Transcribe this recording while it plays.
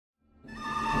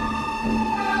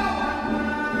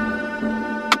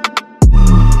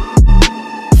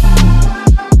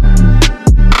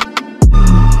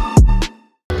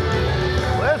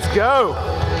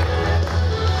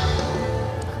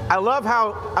love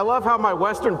how my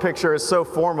Western picture is so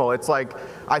formal. It's like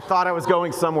I thought I was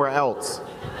going somewhere else.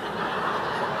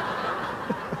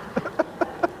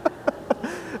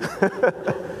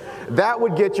 That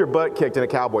would get your butt kicked in a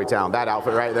cowboy town, that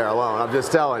outfit right there alone. I'm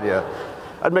just telling you.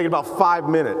 I'd make it about 5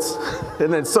 minutes,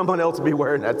 and then someone else would be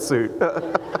wearing that suit.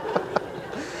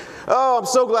 Oh, I'm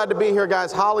so glad to be here,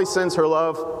 guys. Holly sends her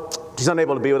love. She's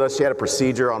unable to be with us. She had a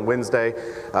procedure on Wednesday.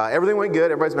 Everything went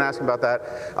good. Everybody's been asking about that.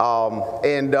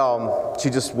 She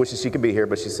just wishes she could be here,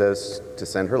 but she says to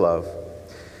send her love.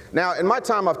 Now, in my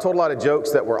time, I've told a lot of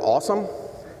jokes that were awesome,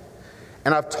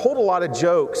 and I've told a lot of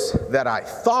jokes that I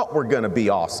thought were going to be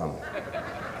awesome.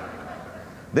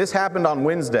 This happened on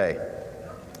Wednesday.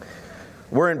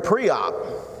 We're in pre-op.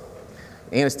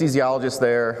 Anesthesiologist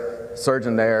there,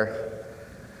 surgeon there,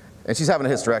 and she's having a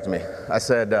hysterectomy. I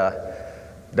said,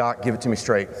 Doc, give it to me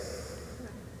straight.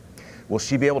 Will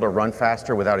she be able to run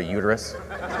faster without a uterus?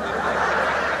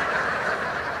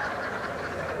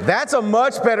 That's a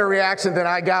much better reaction than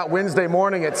I got Wednesday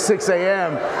morning at 6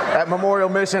 a.m. at Memorial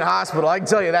Mission Hospital, I can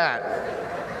tell you that.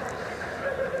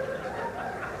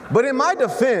 But in my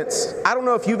defense, I don't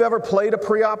know if you've ever played a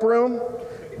pre-op room.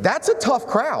 That's a tough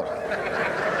crowd.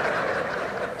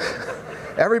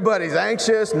 Everybody's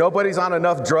anxious. Nobody's on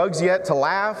enough drugs yet to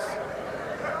laugh.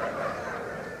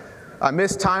 I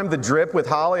mistimed the drip with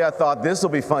Holly. I thought this will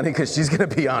be funny because she's going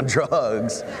to be on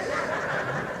drugs.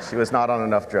 She was not on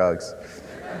enough drugs.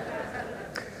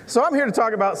 So I'm here to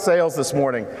talk about sales this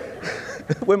morning.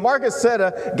 When Marcus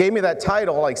Setta gave me that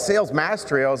title, like sales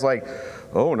mastery, I was like,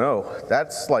 oh no,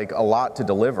 that's like a lot to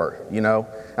deliver, you know?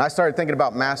 And I started thinking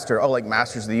about master, like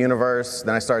Masters of the Universe.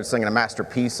 Then I started singing a Master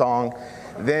P song.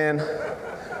 Then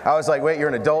I was like, wait, you're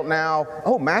an adult now?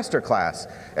 Oh, master class.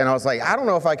 And I was like, I don't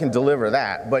know if I can deliver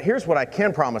that, but here's what I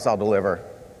can promise I'll deliver.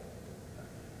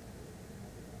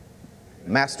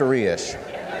 Mastery-ish.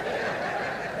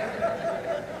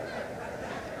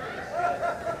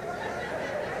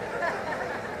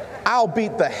 I'll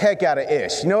beat the heck out of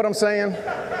ish. You know what I'm saying?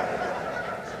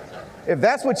 If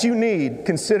that's what you need,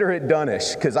 consider it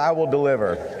done-ish, because I will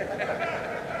deliver.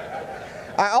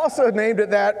 I also named it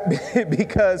that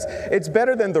because it's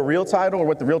better than the real title, or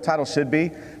what the real title should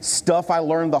be, Stuff I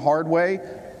Learned the Hard Way,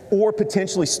 or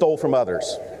potentially stole from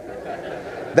others.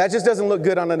 That just doesn't look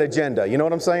good on an agenda, you know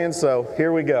what I'm saying? So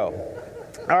here we go.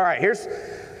 All right,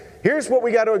 here's what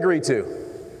we got to agree to.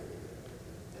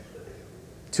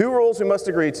 2 rules we must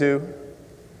agree to.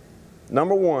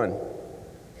 Number 1,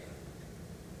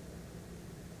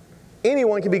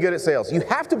 anyone can be good at sales. You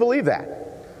have to believe that.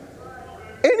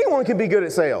 Anyone can be good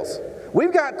at sales.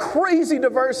 We've got crazy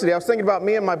diversity. I was thinking about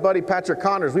me and my buddy Patrick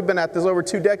Connors. We've been at this over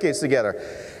 2 decades together.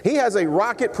 He has a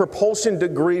rocket propulsion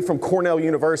degree from Cornell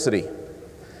University.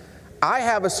 I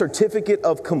have a certificate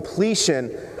of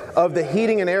completion of the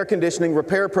heating and air conditioning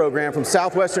repair program from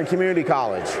Southwestern Community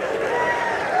College.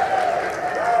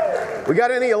 We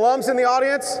got any alums in the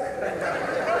audience?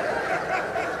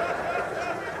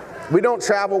 We don't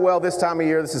travel well this time of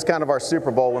year. This is kind of our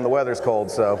Super Bowl when the weather's cold,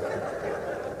 so.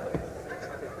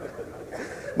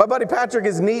 My buddy Patrick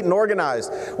is neat and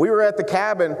organized. We were at the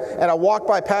cabin, and I walked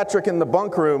by Patrick in the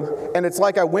bunk room, and it's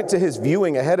like I went to his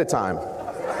viewing ahead of time.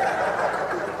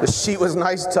 The sheet was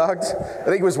nice tucked. I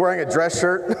think he was wearing a dress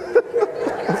shirt.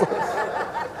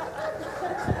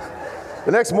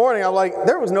 The next morning, I'm like,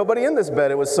 there was nobody in this bed.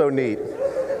 It was so neat.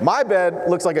 My bed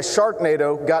looks like a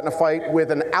sharknado got in a fight with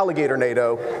an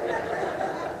alligator-nado.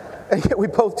 And yet we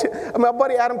both, my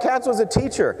buddy Adam Katz was a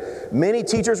teacher. Many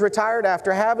teachers retired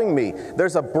after having me.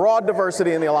 There's a broad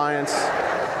diversity in the Alliance.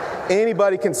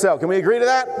 Anybody can sell. Can we agree to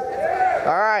that?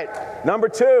 All right. Number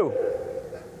 2.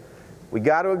 We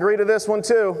got to agree to this one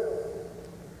too.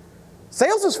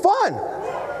 Sales is fun.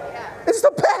 It's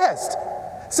the best.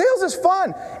 Sales is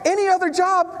fun. Any other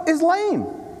job is lame.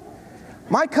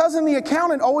 My cousin, the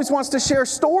accountant, always wants to share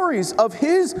stories of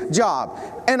his job.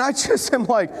 And I just am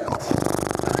like,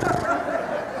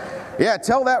 yeah,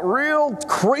 tell that real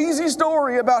crazy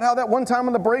story about how that one time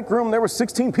in the break room there were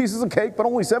 16 pieces of cake, but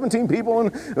only 17 people,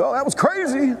 and oh, that was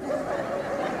crazy.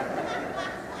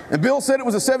 And Bill said it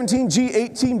was a 17G,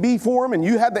 18B form, and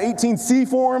you had the 18C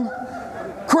form.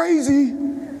 Crazy.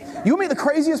 You meet the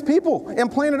craziest people in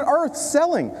planet Earth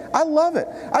selling. I love it.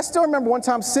 I still remember one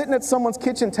time sitting at someone's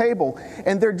kitchen table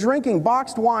and they're drinking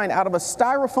boxed wine out of a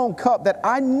styrofoam cup that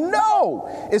I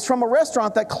know is from a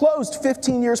restaurant that closed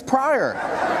 15 years prior.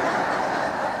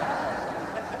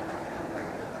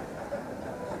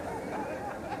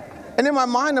 And in my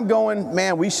mind I'm going,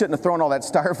 man, we shouldn't have thrown all that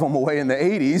styrofoam away in the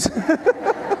 80s.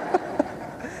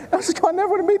 I was just going, I never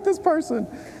want to meet this person.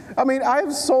 I mean,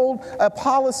 I've sold a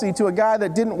policy to a guy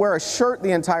that didn't wear a shirt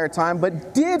the entire time,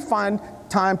 but did find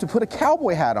time to put a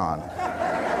cowboy hat on.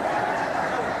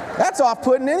 That's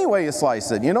off-putting any way you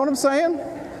slice it, you know what I'm saying?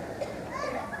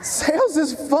 Sales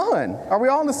is fun. Are we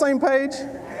all on the same page?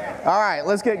 All right,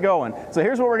 let's get going. So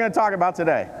here's what we're going to talk about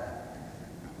today.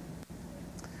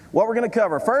 What we're going to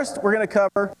cover. First, we're going to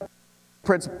cover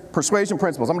persuasion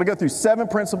principles. I'm going to go through 7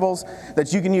 principles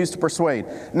that you can use to persuade.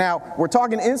 Now, we're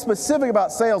talking in specific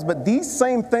about sales, but these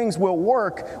same things will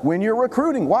work when you're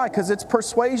recruiting. Why? Because it's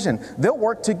persuasion. They'll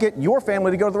work to get your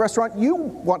family to go to the restaurant you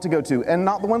want to go to and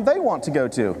not the one they want to go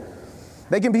to.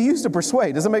 They can be used to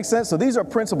persuade. Does that make sense? So these are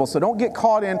principles. So don't get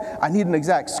caught in, I need an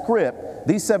exact script.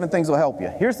 These 7 things will help you.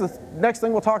 Here's the next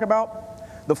thing we'll talk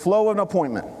about, the flow of an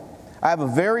appointment. I have a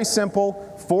very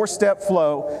simple 4-step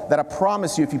flow that I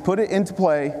promise you, if you put it into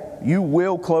play, you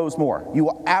will close more. You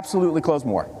will absolutely close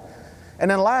more. And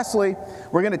then lastly,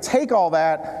 we're going to take all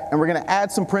that and we're going to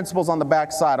add some principles on the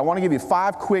back side. I want to give you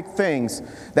 5 quick things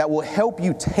that will help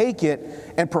you take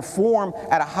it and perform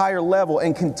at a higher level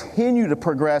and continue to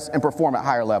progress and perform at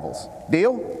higher levels.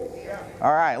 Deal? Yeah.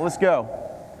 All right, let's go.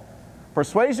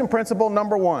 Persuasion principle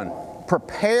number 1,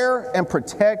 prepare and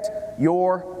protect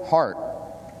your heart.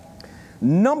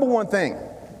 Number 1 thing,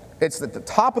 it's at the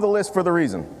top of the list for the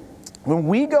reason. When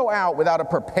we go out without a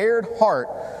prepared heart,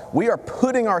 we are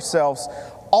putting ourselves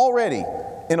already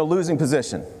in a losing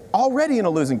position. Already in a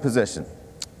losing position.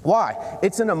 Why?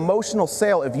 It's an emotional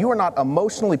sale. If you are not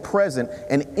emotionally present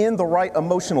and in the right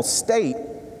emotional state,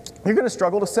 you're going to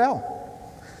struggle to sell.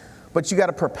 But you got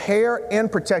to prepare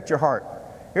and protect your heart.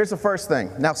 Here's the first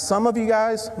thing. Now, some of you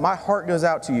guys, my heart goes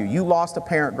out to you. You lost a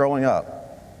parent growing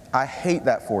up. I hate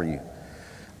that for you.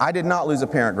 I did not lose a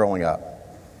parent growing up.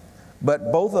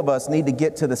 But both of us need to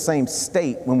get to the same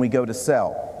state when we go to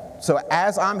sell. So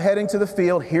as I'm heading to the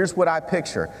field, here's what I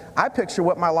picture. I picture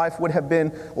what my life would have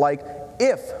been like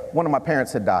if one of my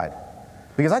parents had died.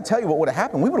 Because I tell you what would have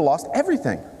happened. We would have lost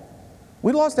everything.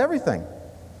 We'd lost everything.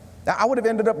 I would have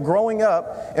ended up growing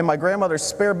up in my grandmother's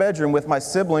spare bedroom with my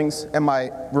siblings and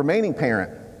my remaining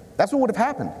parent. That's what would have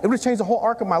happened. It would have changed the whole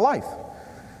arc of my life.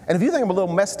 And if you think I'm a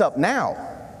little messed up now,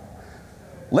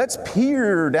 let's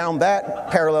peer down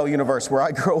that parallel universe where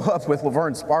I grew up with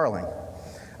Laverne Sparling.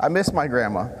 I miss my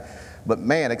grandma, but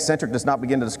man, eccentric does not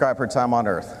begin to describe her time on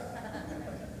earth.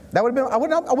 That would have been, I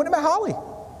wouldn't have met Holly.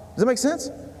 Does that make sense?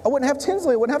 I wouldn't have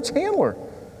Tinsley, I wouldn't have Chandler.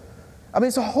 I mean,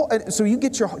 it's a whole, so you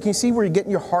get can you see where you're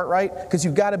getting your heart right? Because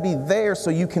you've got to be there so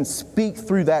you can speak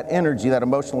through that energy, that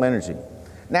emotional energy.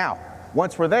 Now,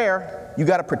 once we're there, you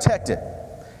got to protect it.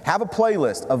 Have a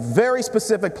playlist, a very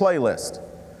specific playlist.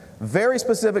 Very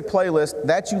specific playlist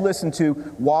that you listen to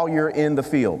while you're in the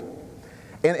field.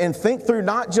 And think through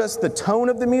not just the tone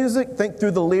of the music, think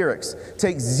through the lyrics.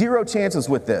 Take 0 chances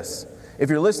with this. If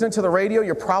you're listening to the radio,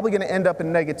 you're probably going to end up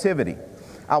in negativity.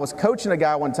 I was coaching a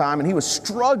guy one time and he was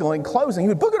struggling closing. He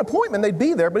would book an appointment, they'd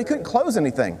be there, but he couldn't close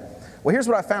anything. Well, here's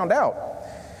what I found out.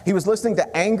 He was listening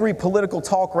to angry political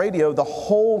talk radio the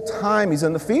whole time he's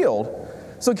in the field.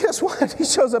 So guess what? He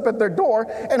shows up at their door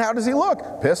and how does he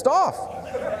look? Pissed off.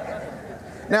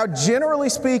 Now, generally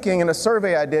speaking, in a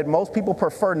survey I did, most people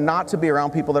prefer not to be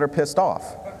around people that are pissed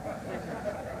off.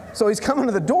 So he's coming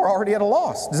to the door already at a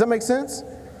loss. Does that make sense?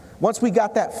 Once we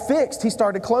got that fixed, he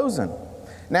started closing.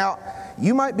 Now,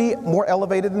 you might be more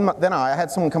elevated than I. I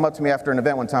had someone come up to me after an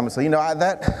event one time and say, you know,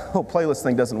 that whole playlist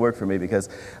thing doesn't work for me because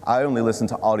I only listen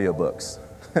to audiobooks.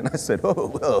 And I said, oh,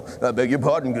 well, I beg your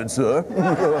pardon, good sir.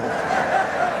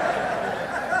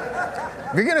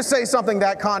 If you're going to say something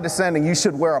that condescending, you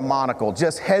should wear a monocle.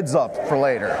 Just heads up for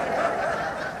later.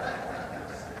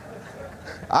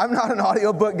 I'm not an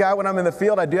audiobook guy when I'm in the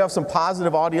field. I do have some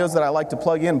positive audios that I like to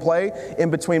plug in and play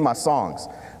in between my songs.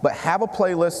 But have a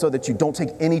playlist so that you don't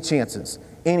take any chances.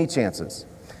 Any chances.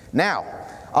 Now,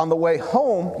 on the way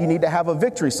home, you need to have a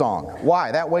victory song.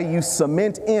 Why? That way you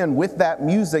cement in with that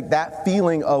music, that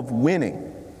feeling of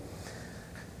winning.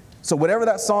 So whatever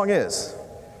that song is,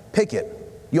 pick it.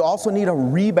 You also need a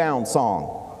rebound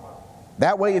song.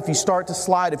 That way, if you start to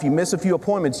slide, if you miss a few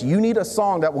appointments, you need a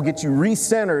song that will get you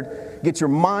recentered, get your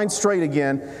mind straight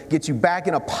again, get you back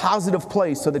in a positive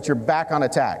place so that you're back on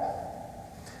attack.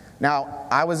 Now,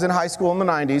 I was in high school in the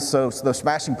 90s, so the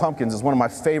Smashing Pumpkins is one of my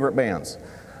favorite bands.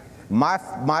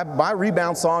 My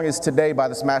rebound song is Today by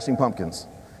the Smashing Pumpkins.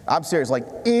 I'm serious, like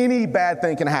any bad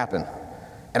thing can happen.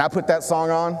 And I put that song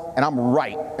on, and I'm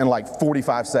right in like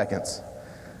 45 seconds.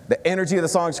 The energy of the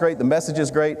song is great. The message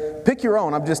is great. Pick your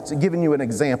own. I'm just giving you an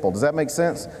example. Does that make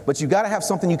sense? But you've got to have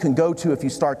something you can go to if you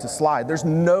start to slide. There's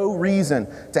no reason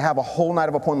to have a whole night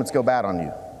of appointments go bad on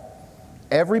you.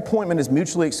 Every appointment is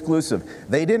mutually exclusive.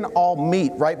 They didn't all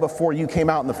meet right before you came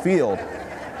out in the field.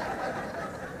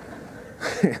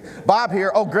 Bob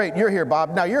here. Oh, great. You're here,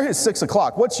 Bob. Now, you're here at 6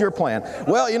 o'clock. What's your plan?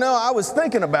 Well, you know, I was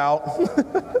thinking about.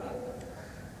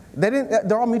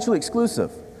 They're all mutually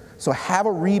exclusive. So have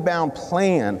a rebound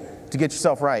plan to get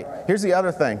yourself right. Here's the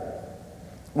other thing.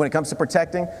 When it comes to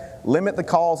protecting, limit the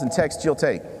calls and texts you'll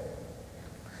take.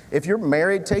 If you're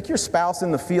married, take your spouse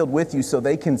in the field with you so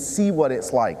they can see what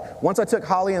it's like. Once I took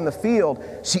Holly in the field,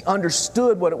 she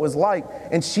understood what it was like,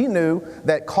 and she knew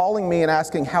that calling me and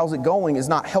asking how's it going is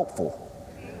not helpful.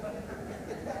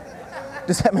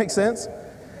 Does that make sense?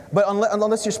 But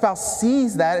unless your spouse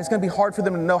sees that, it's going to be hard for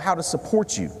them to know how to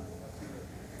support you.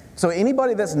 So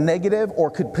anybody that's negative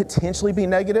or could potentially be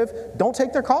negative, don't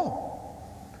take their call.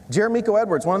 Jeremico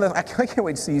Edwards, I can't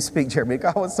wait to see you speak,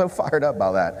 Jeremico. I was so fired up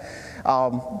by that.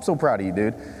 I'm so proud of you,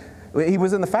 dude. He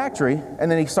was in the factory,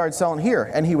 and then he started selling here,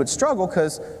 and he would struggle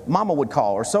because mama would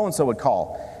call or so-and-so would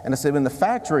call. And I said, in the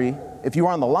factory, if you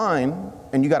were on the line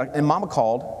and mama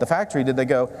called the factory, did they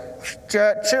go,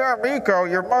 Jeremico,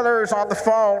 your mother's on the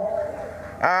phone.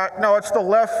 No, it's the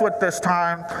left foot this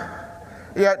time.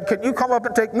 Yeah, can you come up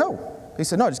and take? No. He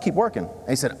said, no, just keep working. And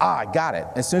he said, I got it.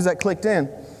 As soon as that clicked in,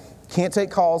 can't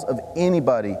take calls of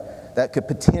anybody that could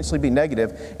potentially be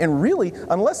negative. And really,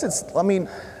 unless it's,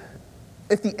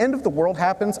 if the end of the world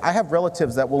happens, I have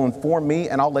relatives that will inform me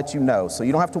and I'll let you know. So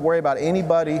you don't have to worry about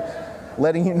anybody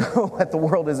letting you know that the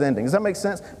world is ending. Does that make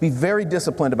sense? Be very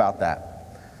disciplined about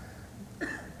that.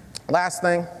 Last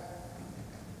thing,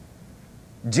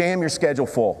 jam your schedule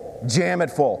full. Jam it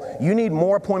full. You need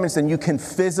more appointments than you can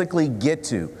physically get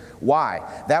to.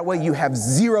 Why? That way you have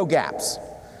zero gaps.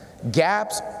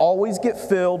 Gaps always get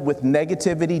filled with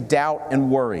negativity, doubt,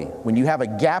 and worry. When you have a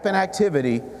gap in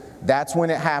activity, that's when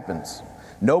it happens.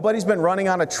 Nobody's been running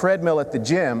on a treadmill at the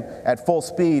gym at full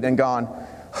speed and gone,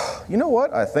 you know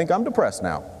what, I think I'm depressed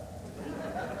now.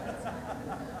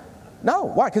 No,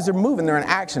 why? Because they're moving, they're in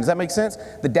action. Does that make sense?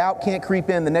 The doubt can't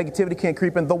creep in, the negativity can't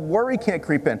creep in, the worry can't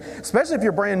creep in, especially if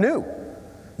you're brand new.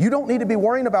 You don't need to be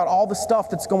worrying about all the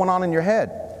stuff that's going on in your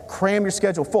head. Cram your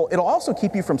schedule full. It'll also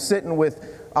keep you from sitting with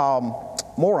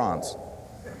morons.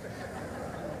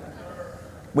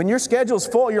 When your schedule's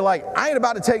full, you're like, I ain't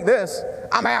about to take this,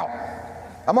 I'm out.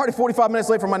 I'm already 45 minutes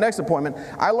late for my next appointment.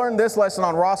 I learned this lesson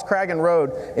on Ross Cragen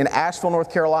Road in Asheville,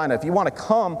 North Carolina. If you want to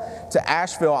come to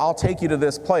Asheville, I'll take you to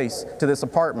this place, to this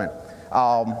apartment.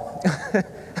 Because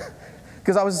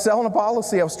I was selling a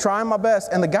policy, I was trying my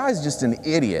best, and the guy's just an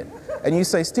idiot. And you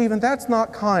say, Stephen, that's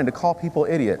not kind to call people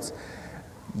idiots.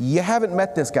 You haven't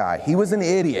met this guy. He was an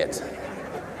idiot.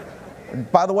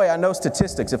 By the way, I know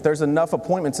statistics. If there's enough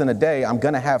appointments in a day, I'm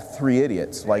going to have 3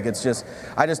 idiots. I just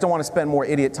don't want to spend more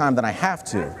idiot time than I have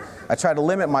to. I try to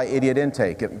limit my idiot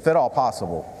intake, if at all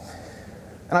possible.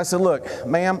 And I said, look,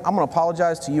 ma'am, I'm going to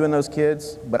apologize to you and those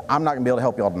kids, but I'm not going to be able to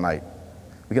help you all tonight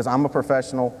because I'm a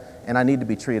professional and I need to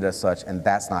be treated as such, and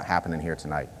that's not happening here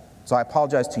tonight. So I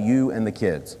apologize to you and the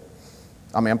kids.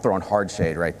 I'm throwing hard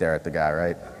shade right there at the guy,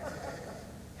 right?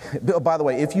 By the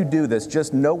way, if you do this,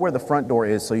 just know where the front door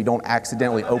is so you don't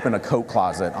accidentally open a coat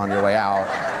closet on your way out.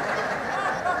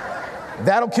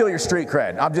 That'll kill your street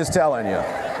cred, I'm just telling you.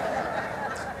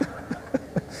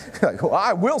 Well,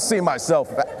 I will see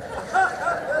myself.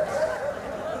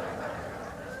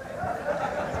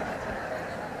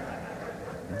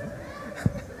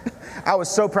 I was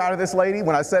so proud of this lady.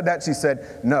 When I said that, she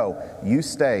said, no, you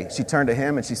stay. She turned to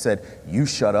him and she said, you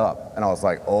shut up. And I was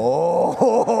like,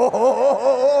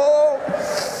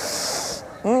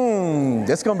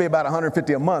 it's going to be about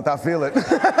 $150 a month. I feel it.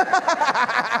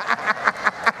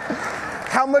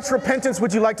 How much repentance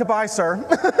would you like to buy, sir?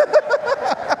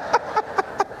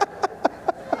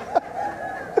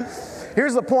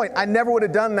 Here's the point. I never would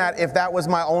have done that if that was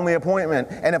my only appointment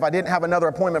and if I didn't have another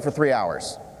appointment for 3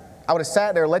 hours. I would have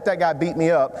sat there, let that guy beat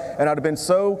me up, and I'd have been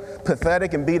so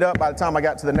pathetic and beat up by the time I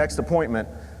got to the next appointment.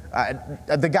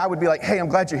 The guy would be like, hey, I'm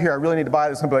glad you're here. I really need to buy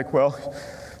this. I'd be like, well,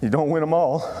 you don't win them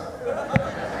all.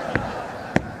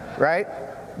 Right?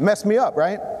 Messed me up,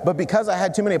 right? But because I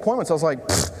had too many appointments, I was like,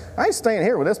 I ain't staying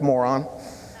here with this moron.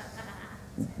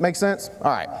 Make sense?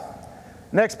 All right.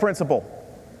 Next principle.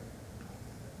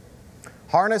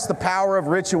 Harness the power of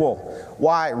ritual.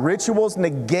 Why? Rituals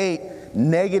negate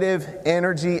negative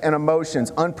energy and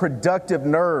emotions, unproductive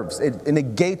nerves. It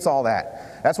negates all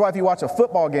that. That's why if you watch a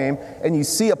football game and you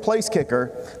see a place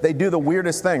kicker, they do the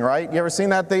weirdest thing, right? You ever seen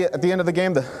that at the end of the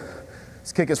game?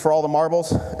 This kick is for all the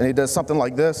marbles, and he does something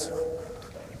like this.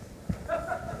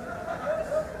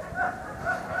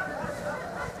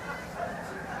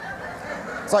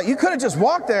 It's like, you could have just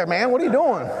walked there, man. What are you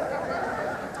doing?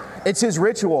 It's his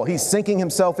ritual. He's sinking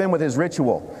himself in with his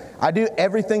ritual. I do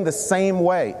everything the same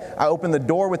way. I open the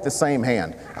door with the same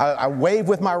hand. I wave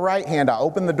with my right hand. I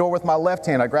open the door with my left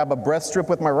hand. I grab a breath strip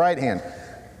with my right hand.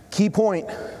 Key point,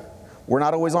 we're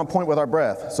not always on point with our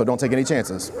breath, so don't take any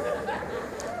chances.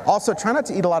 Also, try not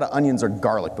to eat a lot of onions or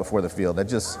garlic before the field.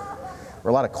 Or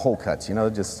a lot of cold cuts, you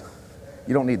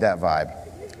don't need that vibe.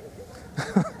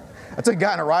 I took a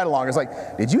guy on a ride along. It's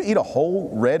like, did you eat a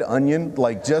whole red onion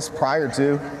like just prior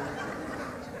to?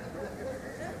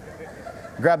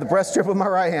 Grab the breast strip with my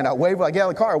right hand. I get out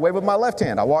of the car. I wave with my left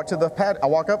hand. I walk to the pad. I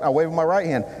walk up. And I wave with my right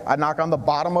hand. I knock on the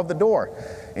bottom of the door.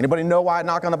 Anybody know why I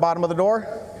knock on the bottom of the door?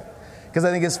 Because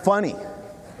I think it's funny.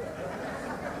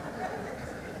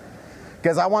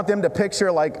 Because I want them to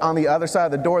picture like on the other side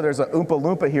of the door, there's a Oompa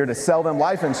Loompa here to sell them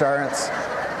life insurance.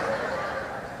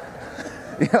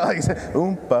 Like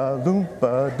Oompa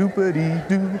Loompa doopity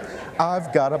doo,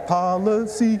 I've got a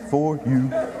policy for you,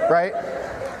 right?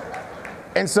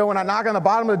 And so when I knock on the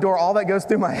bottom of the door, all that goes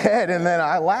through my head, and then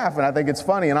I laugh, and I think it's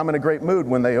funny, and I'm in a great mood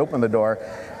when they open the door.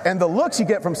 And the looks you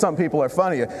get from some people are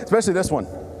funny, especially this one.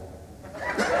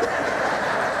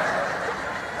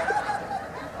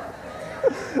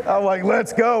 I'm like,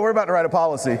 let's go. We're about to write a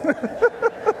policy.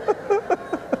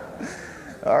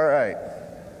 All right.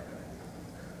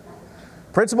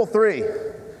 Principle 3,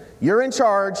 you're in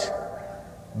charge,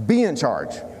 be in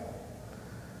charge.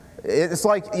 It's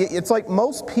like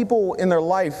most people in their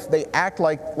life, they act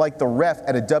like the ref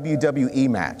at a WWE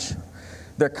match.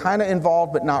 They're kind of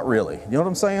involved, but not really. You know what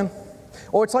I'm saying?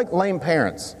 Or it's like lame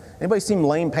parents. Anybody seen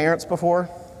lame parents before?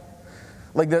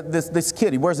 Like this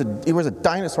kid, he wears a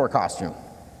dinosaur costume.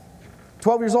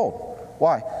 12 years old.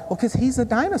 Why? Well, because he's a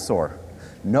dinosaur.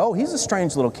 No, he's a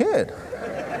strange little kid.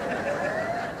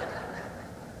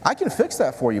 I can fix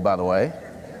that for you, by the way.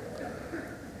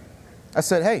 I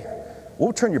said, hey,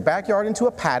 we'll turn your backyard into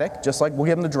a paddock, just like we'll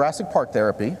give him the Jurassic Park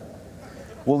therapy.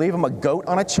 We'll leave him a goat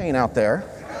on a chain out there.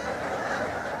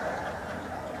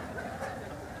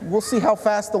 We'll see how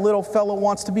fast the little fellow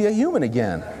wants to be a human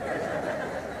again.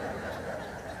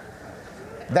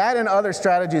 That and other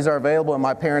strategies are available in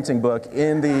my parenting book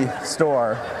in the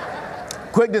store.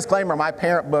 Quick disclaimer, my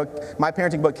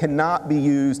parenting book cannot be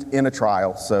used in a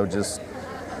trial, so just,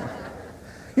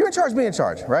 you're in charge, be in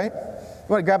charge, right? You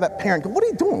want to grab that parent, go, what are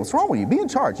you doing? What's wrong with you? Be in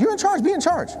charge. You're in charge, be in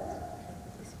charge.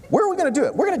 Where are we going to do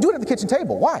it? We're going to do it at the kitchen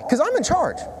table. Why? Because I'm in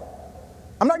charge.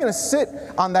 I'm not going to sit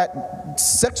on that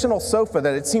sectional sofa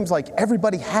that it seems like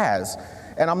everybody has,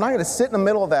 and I'm not going to sit in the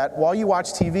middle of that while you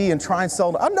watch TV and try and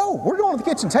sell. No, we're going to the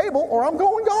kitchen table or I'm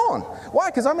going gone. Why?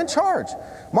 Because I'm in charge.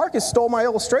 Marcus stole my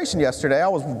illustration yesterday. I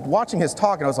was watching his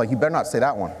talk and I was like, you better not say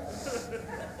that one.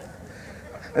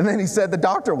 And then he said the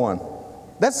doctor one.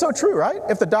 That's so true, right?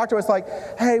 If the doctor was like,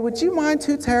 hey, would you mind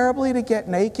too terribly to get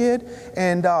naked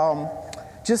and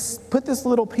just put this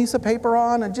little piece of paper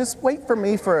on and just wait for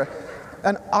me for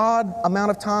an odd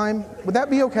amount of time? Would that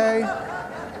be okay?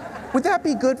 Would that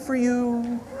be good for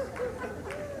you?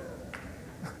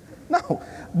 No,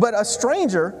 but a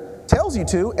stranger tells you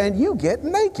to and you get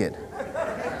naked.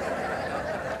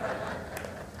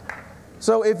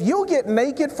 So if you get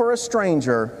naked for a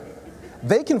stranger,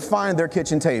 they can find their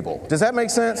kitchen table. Does that make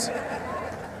sense?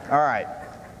 All right.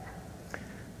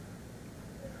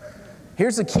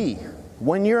 Here's the key.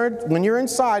 When you're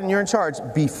inside and you're in charge,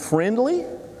 be friendly,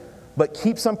 but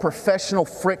keep some professional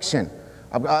friction.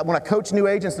 When I coach new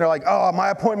agents, they're like, oh, my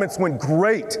appointments went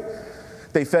great.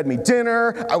 They fed me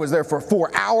dinner. I was there for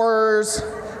 4 hours.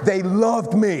 They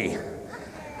loved me.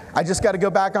 I just got to go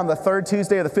back on the 3rd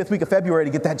Tuesday of the 5th week of February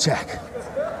to get that check.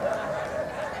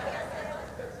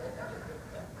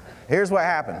 Here's what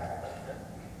happened.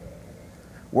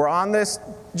 We're on this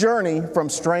journey from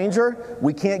stranger.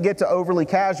 We can't get to overly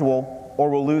casual or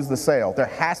we'll lose the sale. There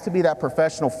has to be that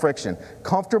professional friction.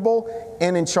 Comfortable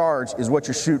and in charge is what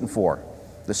you're shooting for.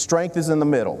 The strength is in the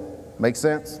middle. Make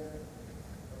sense?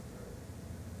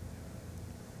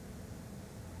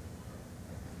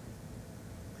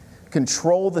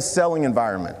 Control the selling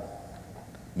environment.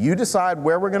 You decide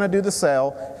where we're going to do the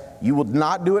sale. You will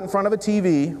not do it in front of a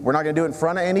TV. We're not going to do it in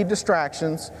front of any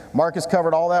distractions. Marcus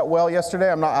covered all that well yesterday.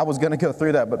 I was going to go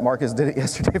through that, but Marcus did it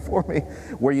yesterday for me.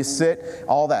 Where you sit,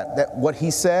 all that. What he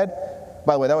said,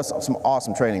 by the way, that was some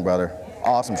awesome training, brother.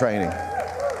 Awesome training.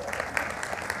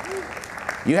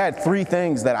 You had 3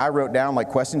 things that I wrote down, like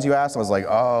questions you asked. I was like,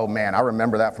 oh man, I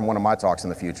remember that from one of my talks in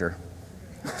the future.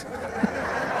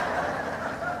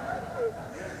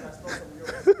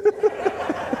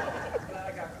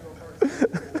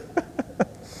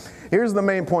 Here's the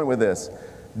main point with this.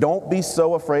 Don't be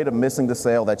so afraid of missing the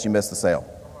sale that you miss the sale.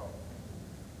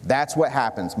 That's what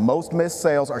happens. Most missed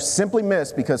sales are simply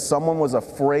missed because someone was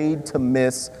afraid to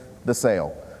miss the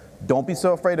sale. Don't be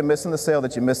so afraid of missing the sale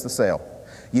that you miss the sale.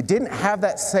 You didn't have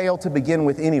that sale to begin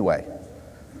with anyway,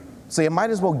 so you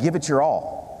might as well give it your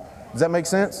all. Does that make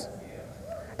sense?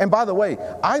 And by the way,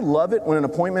 I love it when an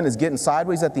appointment is getting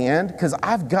sideways at the end, because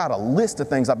I've got a list of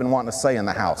things I've been wanting to say in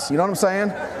the house. You know what I'm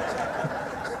saying?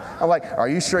 I'm like, are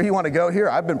you sure you want to go here?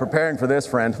 I've been preparing for this,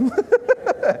 friend.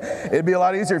 It'd be a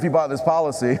lot easier if you bought this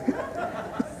policy.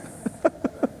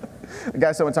 The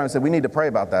guy said one time, said, we need to pray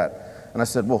about that. And I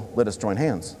said, well, let us join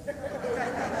hands.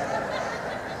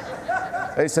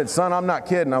 He said, son, I'm not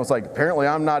kidding. I was like, apparently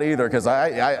I'm not either, because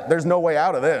there's no way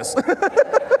out of this.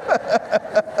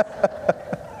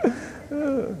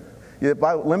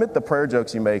 Limit the prayer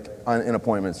jokes you make in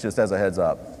appointments, just as a heads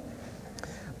up.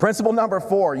 Principle number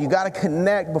 4, you got to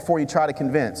connect before you try to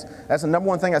convince. That's the number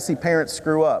one thing I see parents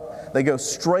screw up. They go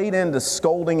straight into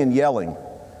scolding and yelling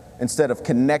instead of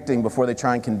connecting before they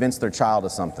try and convince their child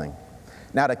of something.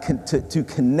 Now, to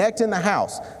connect in the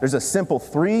house, there's a simple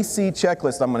 3C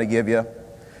checklist I'm going to give you.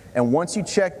 And once you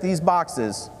check these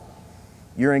boxes,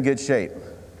 you're in good shape.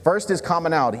 First is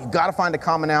commonality. You've got to find a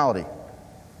commonality.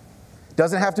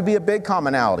 Doesn't have to be a big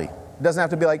commonality. It doesn't have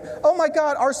to be like, oh my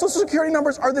God, our social security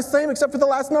numbers are the same except for the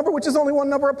last number, which is only one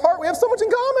number apart. We have so much in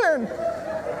common.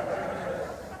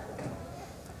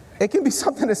 It can be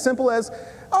something as simple as,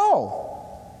 oh,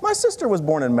 my sister was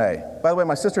born in May. By the way,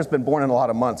 my sister's been born in a lot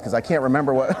of months because I can't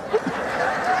remember what.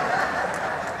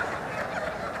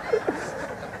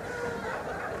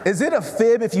 Is it a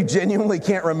fib if you genuinely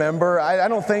can't remember? I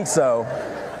don't think so.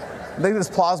 I think there's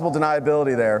plausible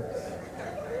deniability there.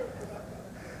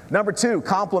 Number 2,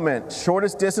 compliment.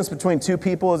 Shortest distance between two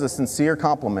people is a sincere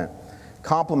compliment.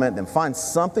 Compliment them. Find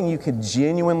something you can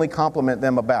genuinely compliment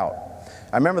them about.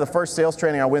 I remember the first sales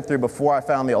training I went through before I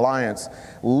found the Alliance.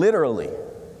 Literally,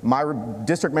 my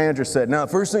district manager said, now,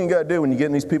 the first thing you got to do when you get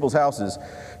in these people's houses,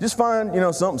 just find,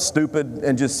 something stupid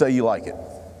and just say you like it.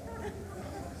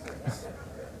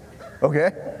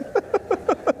 Okay.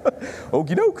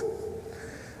 Okie doke.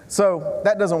 So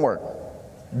that doesn't work.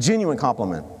 Genuine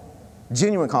compliment.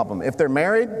 Genuine compliment. If they're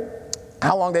married,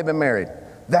 how long they've been married.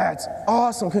 That's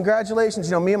awesome.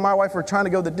 Congratulations. Me and my wife are trying to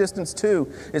go the distance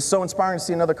too. It's so inspiring to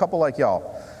see another couple like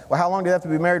y'all. Well, how long do they have to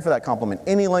be married for that compliment?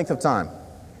 Any length of time.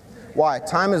 Why?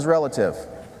 Time is relative.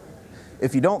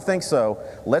 If you don't think so,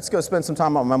 let's go spend some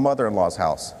time at my mother-in-law's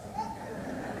house.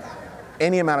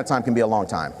 Any amount of time can be a long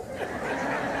time.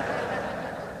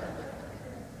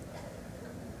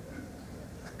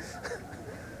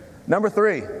 Number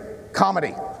 3,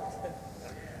 comedy.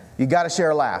 You got to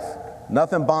share a laugh.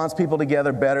 Nothing bonds people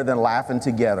together better than laughing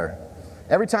together.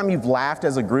 Every time you've laughed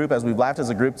as a group, as we've laughed as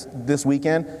a group this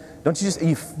weekend,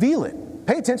 you feel it.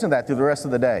 Pay attention to that through the rest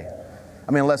of the day.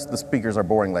 I mean, unless the speakers are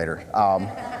boring later.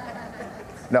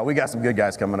 No, we got some good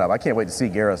guys coming up. I can't wait to see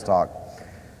Gareth talk.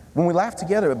 When we laugh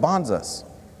together, it bonds us.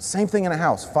 Same thing in a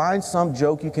house. Find some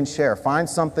joke you can share. Find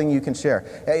something you can share.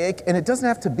 And it doesn't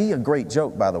have to be a great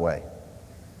joke, by the way.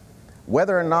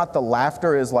 Whether or not the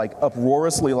laughter is like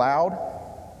uproariously loud,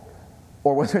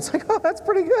 or whether it's like, oh, that's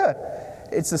pretty good.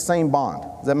 It's the same bond.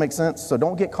 Does that make sense? So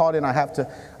don't get caught in,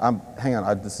 hang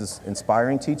on, this is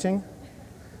inspiring teaching.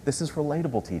 This is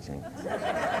relatable teaching.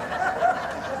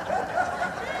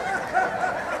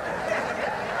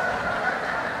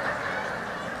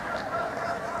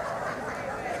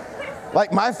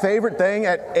 Like, my favorite thing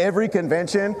at every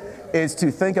convention is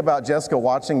to think about Jessica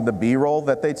watching the B-roll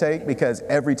that they take, because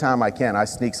every time I can, I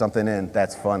sneak something in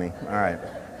that's funny. All right.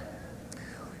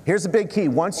 Here's the big key.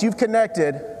 Once you've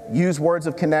connected, use words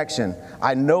of connection.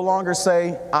 I no longer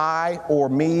say I or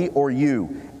me or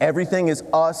you. Everything is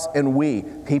us and we.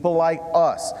 People like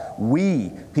us.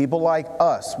 We. People like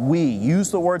us. We.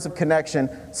 Use the words of connection.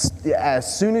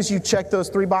 As soon as you check those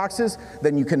 3 boxes,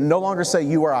 then you can no longer say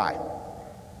you or I,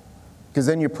 because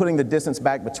then you're putting the distance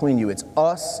back between you. It's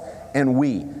us and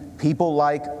we. People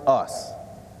like us.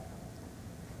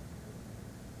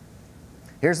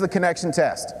 Here's the connection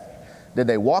test. Did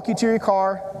they walk you to your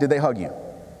car? Did they hug you?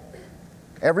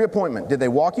 Every appointment, did they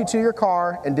walk you to your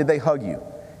car and did they hug you?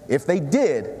 If they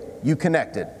did, you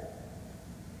connected.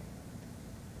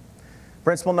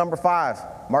 Principle number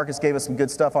 5. Marcus gave us some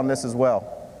good stuff on this as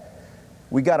well.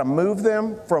 We got to move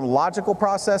them from logical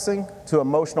processing to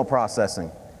emotional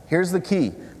processing. Here's the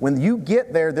key. When you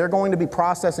get there, they're going to be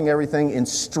processing everything in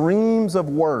streams of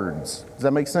words. Does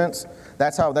that make sense? They're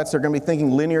going to be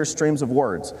thinking linear streams of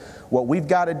words. What we've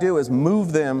got to do is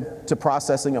move them to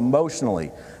processing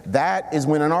emotionally. That is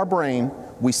when in our brain,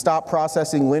 we stop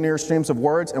processing linear streams of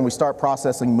words and we start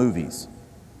processing movies.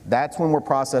 That's when we're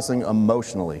processing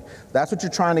emotionally. That's what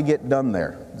you're trying to get done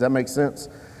there. Does that make sense?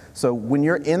 So when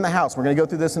you're in the house, we're going to go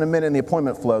through this in a minute in the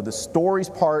appointment flow, the stories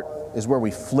part is where we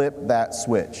flip that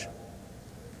switch.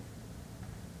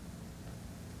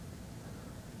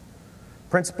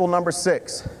 Principle number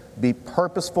 6, be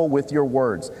purposeful with your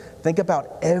words. Think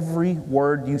about every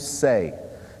word you say.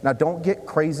 Now, don't get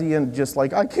crazy and just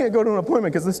like, I can't go to an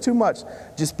appointment because it's too much.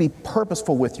 Just be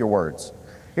purposeful with your words.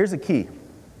 Here's the key.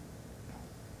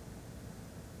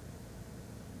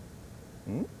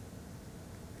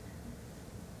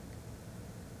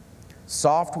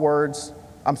 Soft,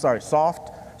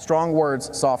 strong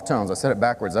words, soft tones. I said it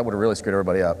backwards. That would have really screwed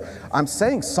everybody up. I'm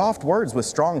saying soft words with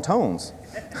strong tones.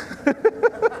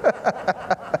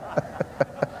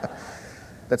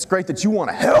 That's great that you want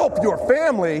to help your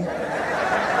family.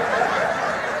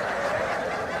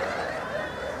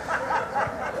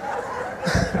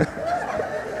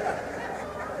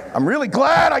 I'm really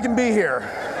glad I can be here.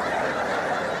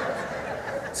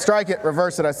 Strike it,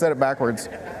 reverse it, I said it backwards.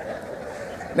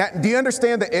 Now, do you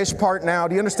understand the ish part now?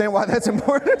 Do you understand why that's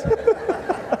important?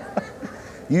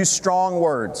 Use strong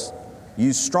words.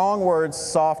 Use strong words,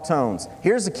 soft tones.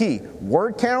 Here's the key.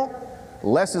 Word count,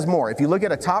 less is more. If you look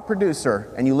at a top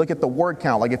producer and you look at the word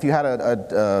count, like if you had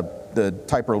the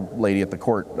typer lady at the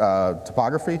court,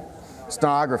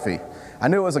 stenography. I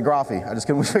knew it was a graphy. I just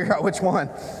couldn't figure out which one.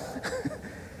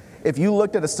 If you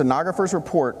looked at a stenographer's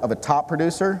report of a top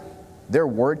producer, their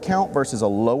word count versus a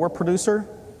lower producer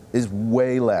is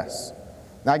way less.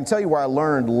 Now I can tell you where I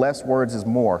learned less words is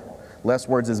more. Less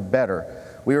words is better.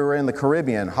 We were in the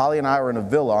Caribbean. Holly and I were in a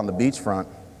villa on the beachfront.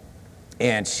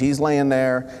 And she's laying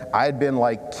there. I had been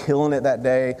like killing it that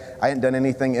day. I hadn't done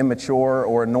anything immature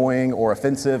or annoying or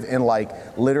offensive in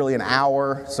like literally an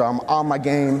hour. So I'm on my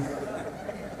game.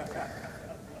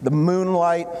 The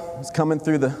moonlight is coming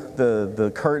through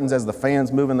the curtains as the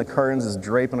fan's moving. The curtains is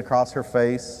draping across her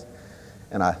face.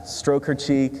 And I stroke her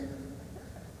cheek.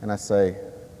 And I say,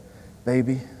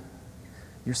 baby,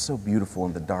 you're so beautiful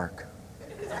in the dark.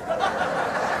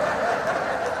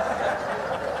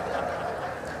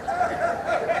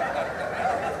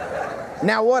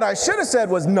 Now what I should have said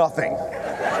was nothing.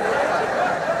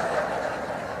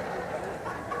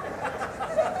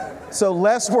 So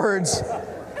less words,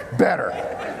 better.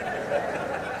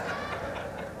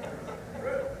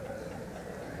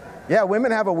 Yeah,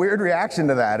 women have a weird reaction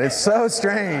to that. It's so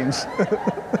strange.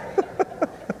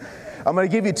 I'm going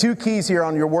to give you 2 keys here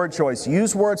on your word choice.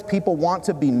 Use words people want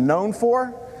to be known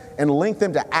for and link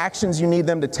them to actions you need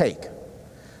them to take.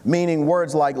 Meaning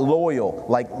words like loyal,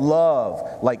 like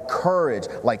love, like courage,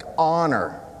 like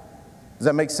honor. Does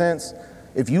that make sense?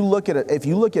 If you look at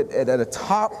a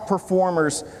top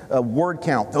performer's word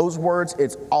count, those words,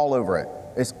 it's all over it.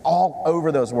 It's all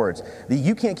over those words.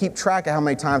 You can't keep track of how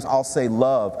many times I'll say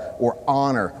love or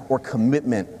honor or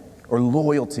commitment or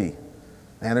loyalty.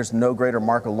 Man, there's no greater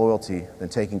mark of loyalty than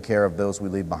taking care of those we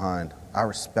leave behind. I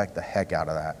respect the heck out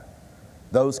of that.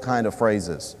 Those kind of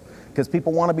phrases. Because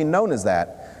people want to be known as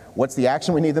that. What's the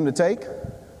action we need them to take?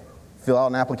 Fill out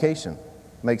an application.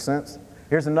 Make sense?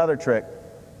 Here's another trick.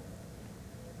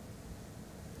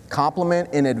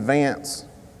 Compliment in advance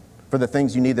for the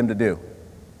things you need them to do.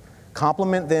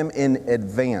 Compliment them in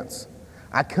advance.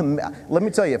 Let me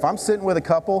tell you, if I'm sitting with a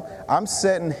couple, I'm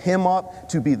setting him up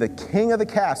to be the king of the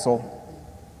castle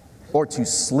or to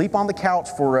sleep on the couch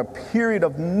for a period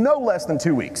of no less than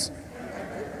 2 weeks.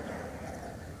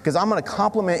 Because I'm going to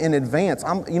compliment in advance. You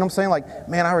know what I'm saying? Like,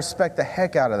 man, I respect the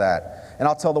heck out of that. And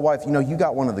I'll tell the wife, you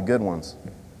got one of the good ones.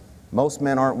 Most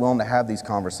men aren't willing to have these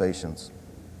conversations.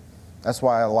 That's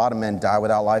why a lot of men die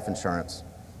without life insurance.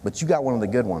 But you got one of the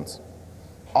good ones.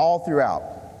 All throughout.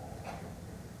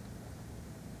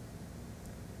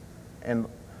 And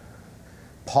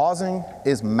pausing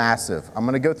is massive. I'm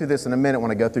going to go through this in a minute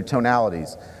when I go through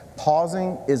tonalities.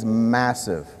 Pausing is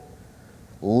massive.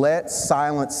 Let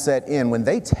silence set in. When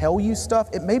they tell you stuff,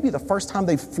 it may be the first time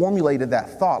they've formulated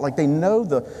that thought. Like they know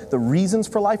the reasons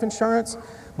for life insurance,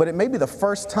 but it may be the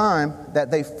first time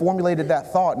that they formulated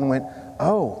that thought and went,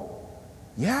 oh,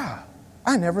 yeah,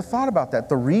 I never thought about that.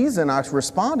 The reason I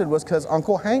responded was because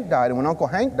Uncle Hank died. And when Uncle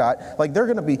Hank died, like they're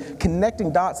going to be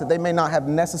connecting dots that they may not have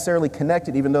necessarily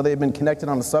connected, even though they've been connected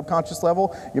on the subconscious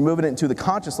level. You're moving it into the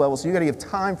conscious level, so you got to give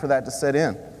time for that to set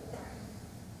in.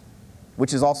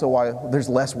 Which is also why there's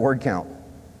less word count.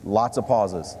 Lots of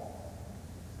pauses.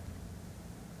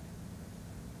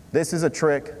 This is a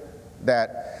trick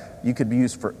that you could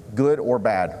use for good or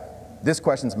bad. This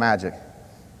question's magic.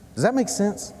 Does that make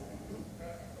sense?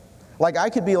 Like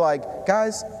I could be like,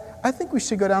 guys, I think we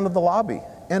should go down to the lobby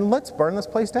and let's burn this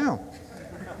place down.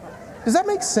 Does that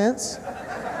make sense?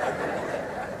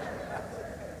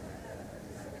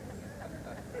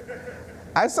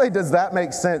 I say, does that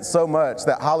make sense so much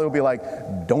that Holly will be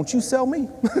like, don't you sell me?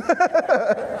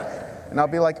 And I'll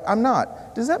be like, I'm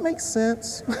not. Does that make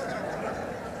sense?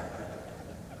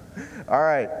 All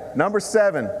right, number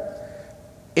 7.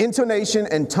 Intonation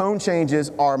and tone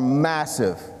changes are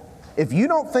massive. If you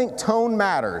don't think tone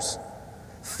matters,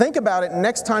 think about it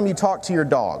next time you talk to your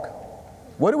dog.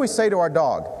 What do we say to our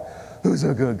dog? Who's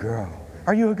a good girl?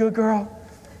 Are you a good girl?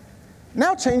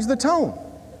 Now change the tone.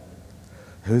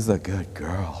 Who's a good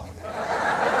girl?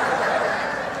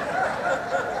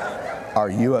 Are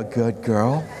you a good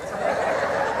girl?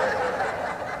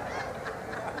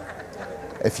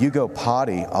 If you go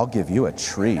potty, I'll give you a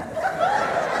treat.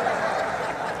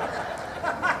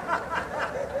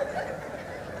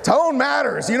 Tone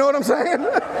matters, you know what I'm saying?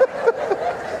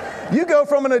 You go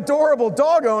from an adorable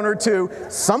dog owner to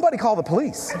somebody call the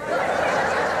police.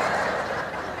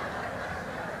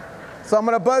 So I'm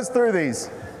going to buzz through these.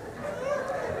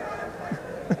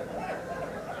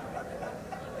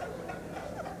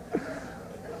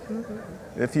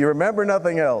 If you remember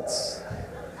nothing else,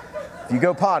 if you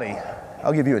go potty,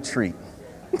 I'll give you a treat.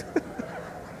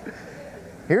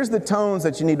 Here's the tones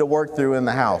that you need to work through in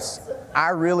the house. I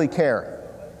really care.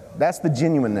 That's the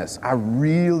genuineness. I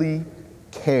really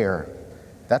care.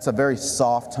 That's a very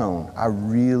soft tone. I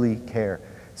really care.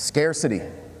 Scarcity.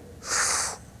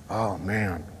 Oh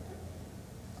man,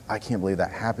 I can't believe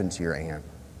that happened to your aunt.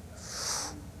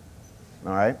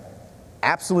 All right.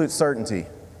 Absolute certainty.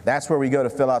 That's where we go to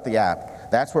fill out the app.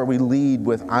 That's where we lead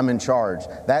with I'm in charge.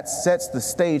 That sets the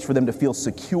stage for them to feel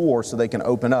secure so they can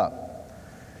open up.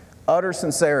 Utter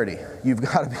sincerity. You've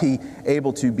got to be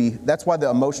able to be, that's why the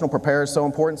emotional prepare is so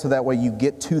important, so that way you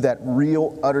get to that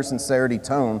real utter sincerity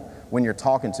tone when you're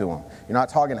talking to them. You're not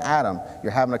talking at them,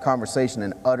 you're having a conversation,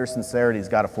 and utter sincerity has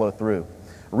got to flow through.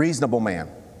 Reasonable man.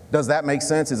 Does that make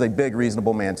sense? Is a big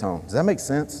reasonable man tone. Does that make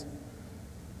sense?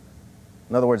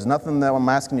 In other words, nothing that I'm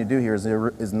asking you to do here is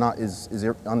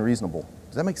unreasonable.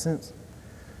 Does that make sense?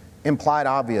 Implied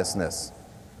obviousness.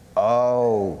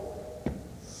 Oh,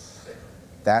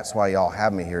 that's why y'all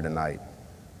have me here tonight,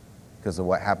 because of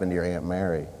what happened to your Aunt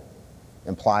Mary.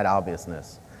 Implied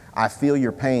obviousness. I feel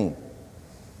your pain.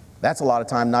 That's a lot of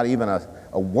time not even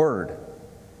a word.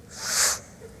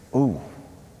 Ooh.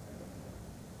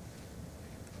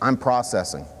 I'm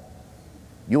processing.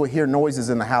 You will hear noises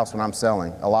in the house when I'm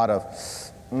selling. A lot of,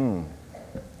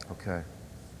 okay.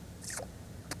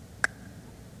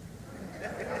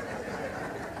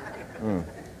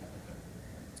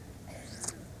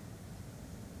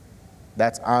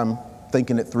 That's I'm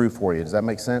thinking it through for you. Does that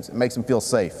make sense? It makes them feel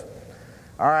safe.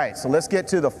 All right, so let's get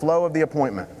to the flow of the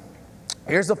appointment.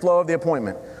 Here's the flow of the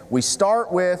appointment. We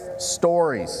start with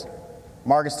stories.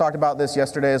 Marcus talked about this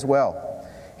yesterday as well.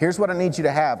 Here's what I need you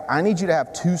to have. I need you to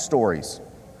have 2 stories.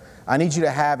 I need you to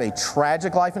have a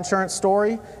tragic life insurance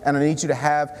story, and I need you to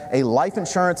have a life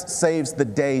insurance saves the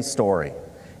day story.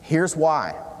 Here's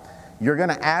why. You're going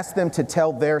to ask them to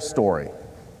tell their story.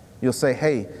 You'll say,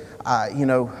 hey,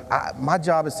 my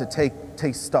job is to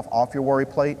take stuff off your worry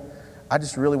plate. I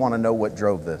just really want to know what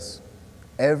drove this.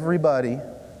 Everybody,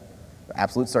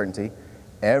 absolute certainty,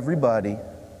 everybody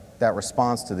that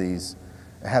responds to these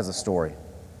has a story.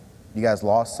 You guys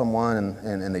lost someone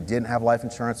and they didn't have life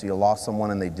insurance, or you lost someone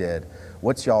and they did.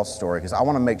 What's y'all's story? Because I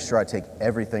want to make sure I take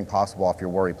everything possible off your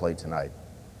worry plate tonight.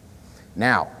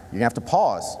 Now, you're going to have to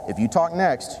pause. If you talk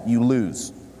next, you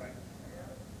lose.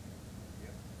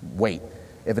 Wait.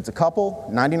 If it's a couple,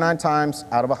 99 times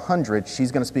out of 100,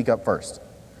 she's going to speak up first.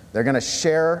 They're going to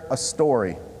share a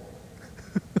story.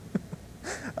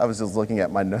 I was just looking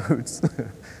at my notes.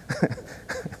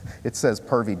 It says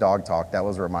pervy dog talk. That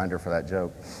was a reminder for that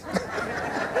joke.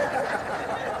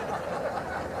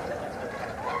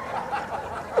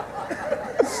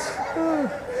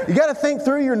 You got to think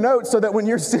through your notes so that when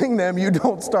you're seeing them, you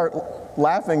don't start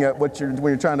laughing at when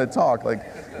you're trying to talk.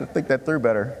 Like, think that through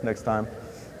better next time.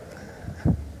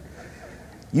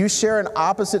 You share an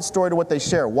opposite story to what they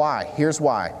share. Why? Here's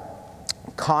why.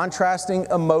 Contrasting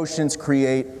emotions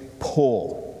create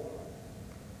pull.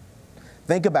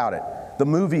 Think about it. The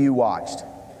movie you watched,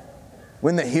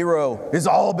 when the hero is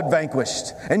all but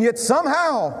vanquished, and yet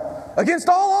somehow, against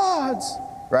all odds,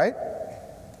 right?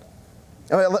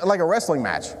 Like a wrestling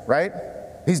match, right?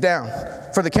 He's down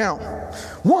for the count.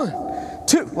 1,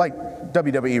 2, like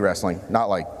WWE wrestling, not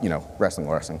like,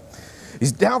 wrestling.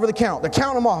 He's down for the count. They're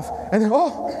counting him off. And then,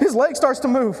 his leg starts to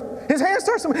move. His hand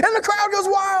starts to move. And the crowd goes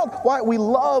wild. Why? We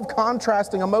love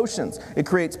contrasting emotions. It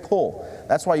creates pull.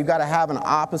 That's why you've got to have an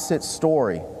opposite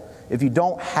story. If you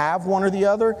don't have one or the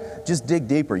other, just dig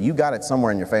deeper. You got it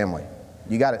somewhere in your family.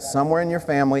 You got it somewhere in your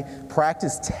family.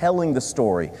 Practice telling the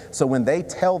story. So when they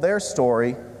tell their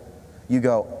story, you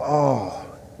go, oh,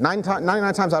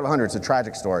 99 times out of 100, it's a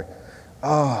tragic story.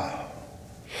 Oh,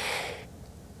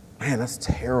 man, that's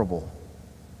terrible.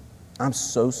 I'm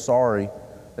so sorry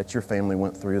that your family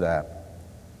went through that.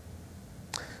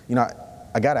 You know,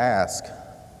 I got to ask,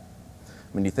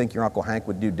 I mean, do you think your Uncle Hank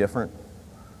would do different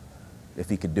if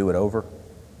he could do it over?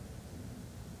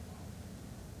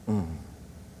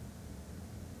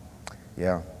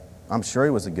 Yeah, I'm sure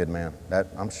he was a good man.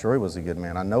 I'm sure he was a good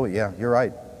man. I know it. Yeah, you're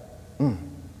right. Well,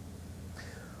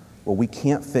 we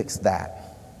can't fix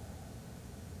that,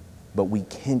 but we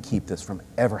can keep this from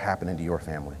ever happening to your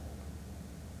family.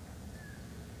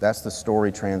 That's the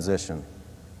story transition.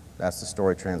 That's the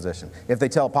story transition. If they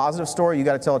tell a positive story, you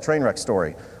got to tell a train wreck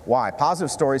story. Why?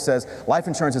 Positive story says, life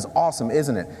insurance is awesome,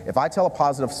 isn't it? If I tell a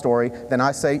positive story, then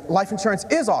I say, life insurance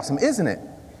is awesome, isn't it?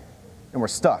 And we're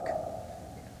stuck.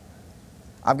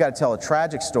 I've got to tell a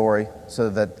tragic story so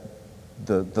that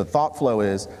the thought flow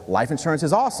is, life insurance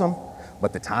is awesome,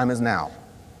 but the time is now.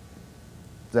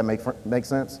 Does that make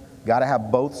sense? Got to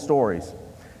have both stories.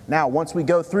 Now, once we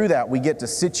go through that, we get to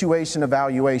situation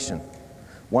evaluation.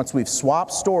 Once we've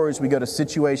swapped stories, we go to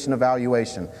situation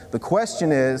evaluation. The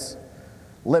question is,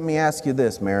 let me ask you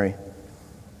this, Mary.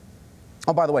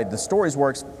 Oh, by the way, the stories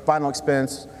works, final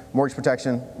expense, mortgage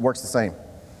protection, works the same.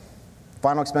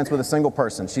 Final expense with a single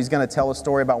person. She's going to tell a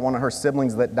story about one of her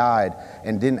siblings that died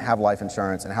and didn't have life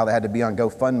insurance and how they had to be on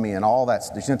GoFundMe and all that.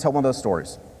 She's going to tell one of those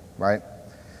stories, right?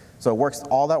 So it works,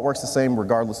 all that works the same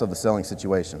regardless of the selling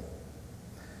situation.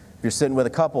 If you're sitting with a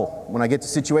couple, when I get to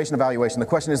situation evaluation, the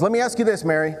question is, let me ask you this,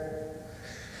 Mary.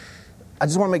 I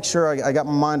just want to make sure I got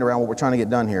my mind around what we're trying to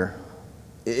get done here.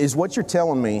 Is what you're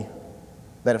telling me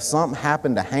that if something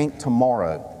happened to Hank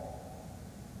tomorrow,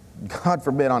 God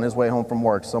forbid on his way home from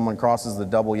work, someone crosses the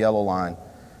double yellow line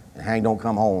and Hank don't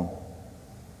come home,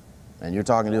 and you're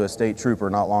talking to a state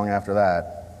trooper not long after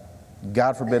that,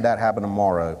 God forbid that happen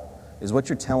tomorrow, is what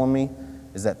you're telling me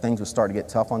is that things would start to get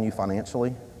tough on you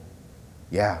financially?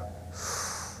 Yeah.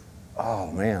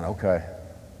 Oh, man, okay.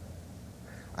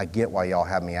 I get why y'all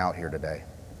have me out here today.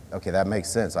 Okay, that makes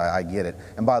sense. I get it.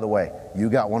 And by the way, you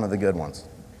got one of the good ones.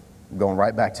 I'm going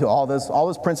right back to all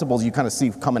those principles you kind of see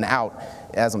coming out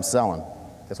as I'm selling.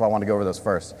 That's why I want to go over those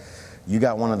first. You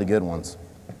got one of the good ones.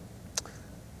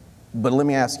 But let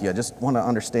me ask you, I just want to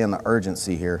understand the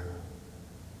urgency here.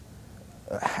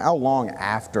 How long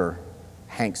after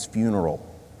Hank's funeral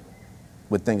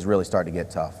would things really start to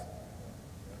get tough?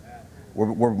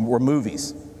 We're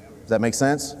movies. Does that make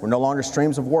sense? We're no longer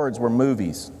streams of words, we're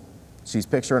movies. She's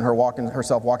picturing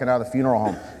herself walking out of the funeral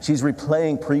home. She's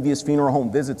replaying previous funeral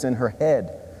home visits in her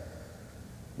head.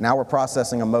 Now we're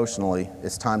processing emotionally.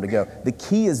 It's time to go. The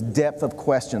key is depth of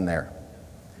question there.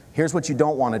 Here's what you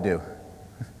don't want to do.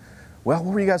 Well,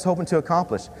 what were you guys hoping to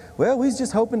accomplish? Well, we was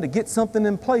just hoping to get something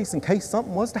in place in case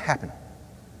something was to happen.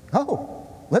 Oh,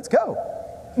 let's go.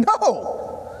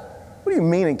 No! What do you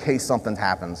mean in case something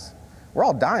happens? We're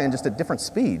all dying just at different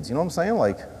speeds. You know what I'm saying?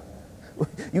 Like,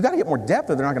 you got to get more depth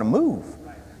or they're not going to move.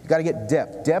 You got to get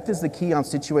depth. Depth is the key on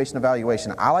situation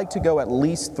evaluation. I like to go at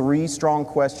least 3 strong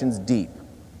questions deep.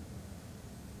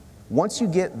 Once you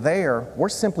get there, we're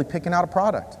simply picking out a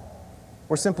product.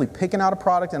 We're simply picking out a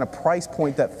product and a price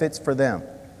point that fits for them.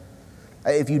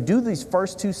 If you do these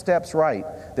first 2 steps right,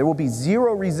 there will be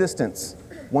 0 resistance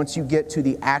once you get to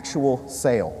the actual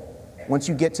sale. Once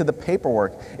you get to the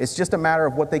paperwork, it's just a matter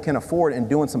of what they can afford and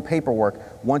doing some paperwork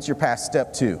once you're past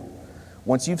step 2.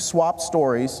 Once you've swapped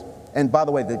stories, and by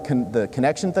the way, the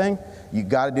connection thing, you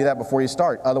got to do that before you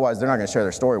start. Otherwise, they're not going to share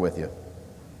their story with you.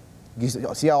 You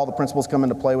see how all the principles come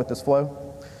into play with this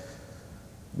flow?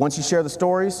 Once you share the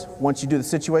stories, once you do the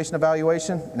situation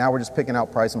evaluation, now we're just picking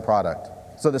out price and product.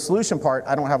 So the solution part,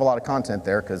 I don't have a lot of content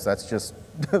there because that's just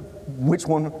which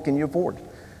one can you afford?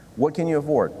 What can you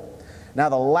afford? Now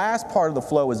the last part of the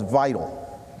flow is vital.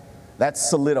 That's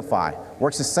solidify.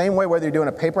 Works the same way whether you're doing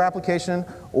a paper application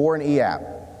or an e-app.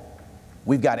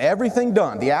 We've got everything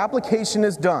done. The application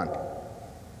is done.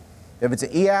 If it's an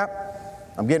e-app,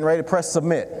 I'm getting ready to press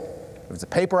submit. If it's a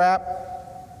paper app,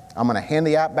 I'm going to hand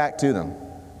the app back to them.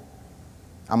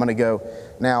 I'm going to go,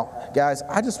 now, guys,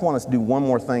 I just want us to do one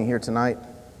more thing here tonight.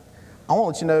 I want to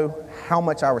let you know how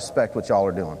much I respect what y'all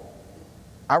are doing.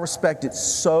 I respect it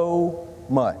so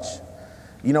much.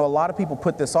 You know, a lot of people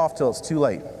put this off till it's too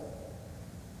late.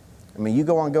 I mean, you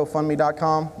go on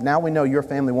GoFundMe.com, now we know your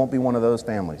family won't be one of those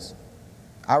families.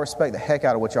 I respect the heck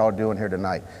out of what y'all are doing here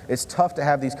tonight. It's tough to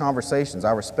have these conversations.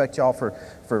 I respect y'all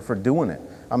for doing it.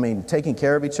 I mean, taking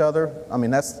care of each other, I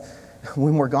mean,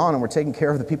 when we're gone and we're taking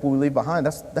care of the people we leave behind,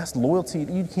 that's loyalty.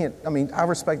 You can't, I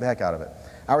respect the heck out of it.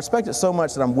 I respect it so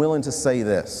much that I'm willing to say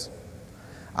this.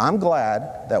 I'm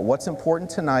glad that what's important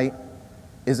tonight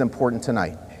is important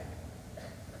tonight.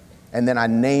 And then I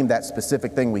named that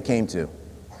specific thing we came to.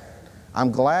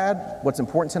 I'm glad what's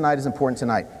important tonight is important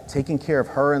tonight. Taking care of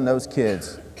her and those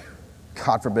kids,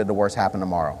 God forbid the worst happen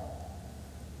tomorrow.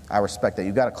 I respect that.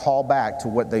 You've got to call back to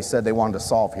what they said they wanted to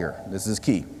solve here. This is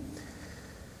key.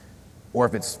 Or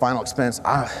if it's final expense,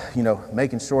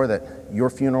 making sure that your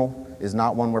funeral is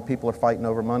not one where people are fighting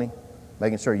over money.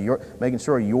 Making sure your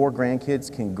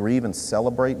grandkids can grieve and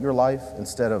celebrate your life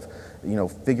instead of,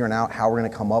 figuring out how we're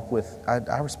going to come up with.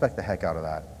 I respect the heck out of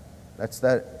that.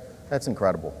 That's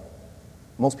incredible.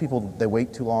 Most people, they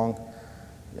wait too long.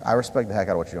 I respect the heck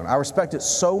out of what you're doing. I respect it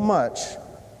so much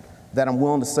that I'm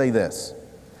willing to say this.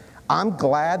 I'm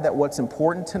glad that what's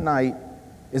important tonight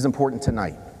is important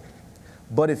tonight.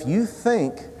 But if you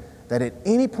think that at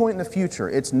any point in the future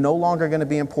it's no longer going to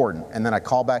be important, and then I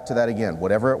call back to that again,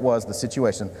 whatever it was, the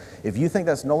situation, if you think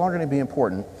that's no longer going to be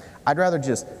important, I'd rather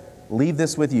just leave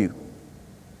this with you.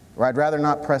 Or I'd rather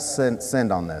not press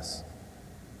send on this.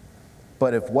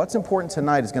 But if what's important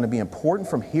tonight is going to be important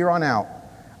from here on out,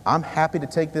 I'm happy to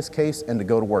take this case and to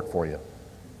go to work for you.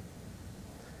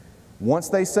 Once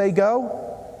they say go,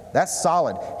 that's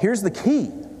solid. Here's the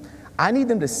key. I need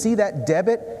them to see that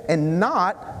debit and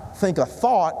not think a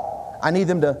thought. I need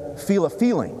them to feel a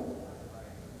feeling.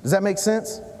 Does that make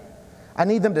sense? I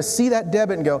need them to see that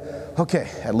debit and go, okay,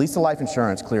 at least the life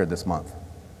insurance cleared this month.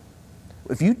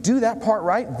 If you do that part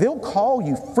right, they'll call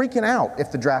you freaking out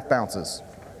if the draft bounces.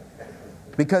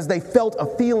 Because they felt a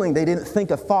feeling, they didn't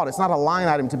think a thought. It's not a line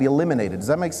item to be eliminated. Does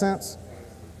that make sense?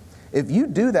 If you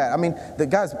do that, the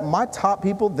guys, my top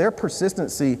people, their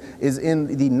persistency is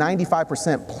in the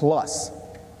 95% plus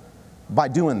by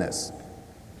doing this.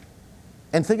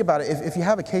 And think about it, if you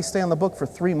have a case stay on the book for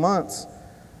 3 months,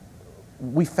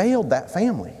 we failed that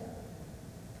family.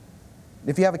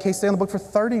 If you have a case stay on the book for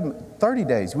 30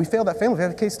 days, we failed that family. If you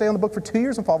have a case stay on the book for 2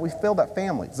 years involved, we failed that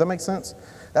family. Does that make sense?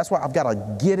 That's why I've got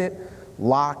to get it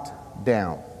locked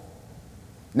down.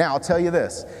 Now, I'll tell you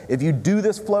this. If you do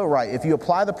this flow right, if you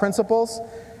apply the principles,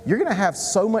 you're going to have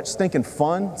so much stinking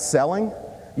fun selling,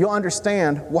 you'll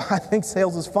understand why I think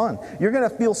sales is fun. You're going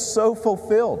to feel so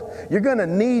fulfilled. You're going to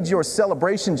need your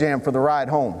celebration jam for the ride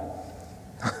home.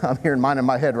 I'm hearing mine in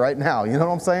my head right now. You know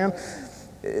what I'm saying?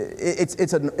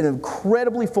 It's an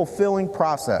incredibly fulfilling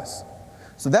process.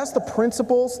 So that's the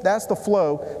principles, that's the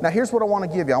flow. Now here's what I want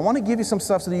to give you. I want to give you some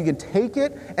stuff so that you can take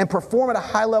it and perform at a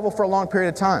high level for a long period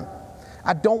of time.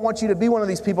 I don't want you to be one of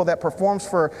these people that performs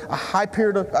for a high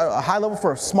level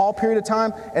for a small period of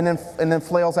time and then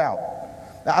flails out.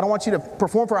 Now, I don't want you to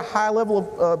perform for a high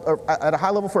level at a high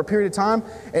level for a period of time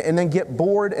and then get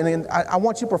bored. And then I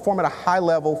want you to perform at a high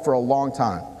level for a long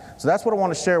time. So that's what I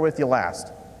want to share with you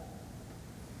last.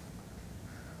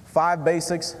 5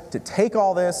 basics to take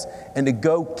all this and to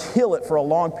go kill it for a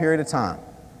long period of time.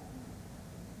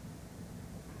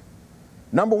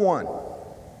 Number 1,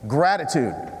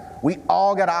 gratitude. We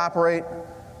all got to operate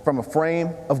from a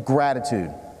frame of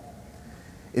gratitude.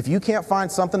 If you can't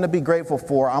find something to be grateful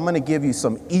for, I'm going to give you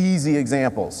some easy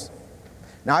examples.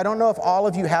 Now, I don't know if all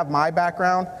of you have my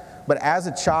background, but as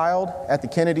a child at the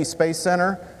Kennedy Space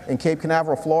Center in Cape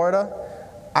Canaveral, Florida,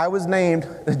 I was named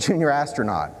a junior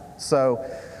astronaut. So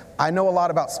I know a lot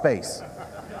about space.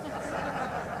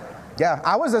 Yeah,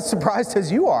 I was as surprised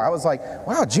as you are. I was like,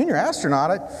 wow, junior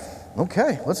astronaut.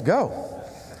 Okay, let's go.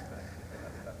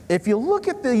 If you look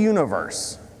at the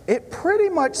universe, it pretty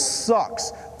much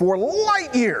sucks for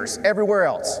light years everywhere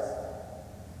else.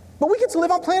 But we get to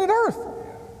live on planet Earth.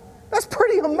 That's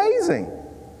pretty amazing.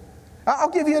 I'll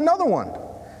give you another one.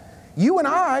 You and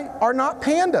I are not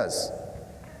pandas.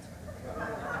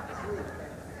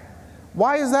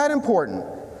 Why is that important?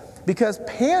 Because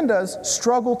pandas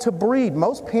struggle to breed.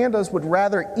 Most pandas would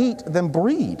rather eat than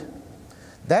breed.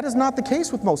 That is not the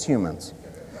case with most humans.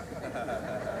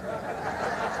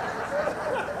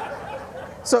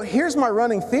 So here's my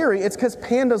running theory. It's because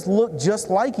pandas look just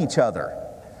like each other.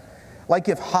 Like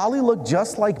if Holly looked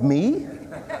just like me,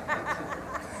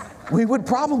 we would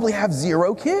probably have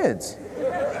 0 kids.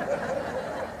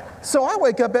 So I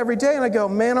wake up every day and I go,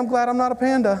 man, I'm glad I'm not a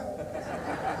panda.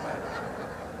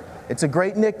 It's a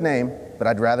great nickname, but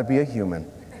I'd rather be a human.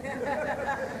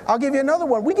 I'll give you another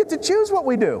one. We get to choose what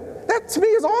we do. That to me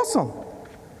is awesome.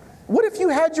 What if you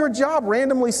had your job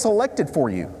randomly selected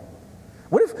for you?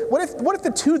 What if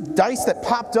the 2 dice that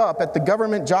popped up at the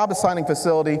government job assigning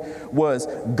facility was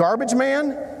garbage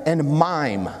man and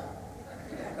mime?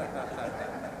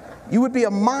 You would be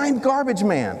a mime garbage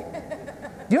man.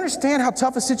 Do you understand how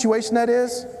tough a situation that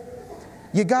is?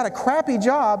 You got a crappy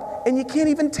job and you can't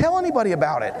even tell anybody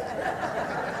about it.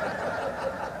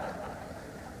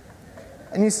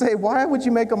 And you say, why would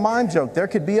you make a mime joke? There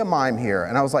could be a mime here.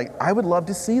 And I was like, I would love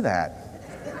to see that.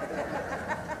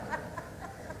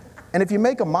 And if you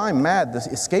make a mime mad, the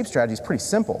escape strategy is pretty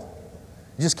simple.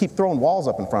 You just keep throwing walls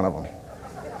up in front of them.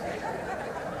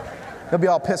 They'll be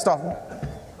all pissed off.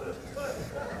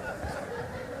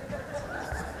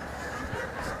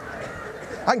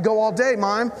 I can go all day,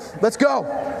 mime. Let's go.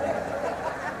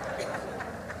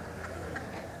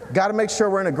 Got to make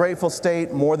sure we're in a grateful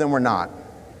state more than we're not.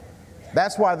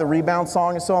 That's why the rebound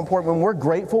song is so important. When we're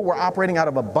grateful, we're operating out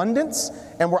of abundance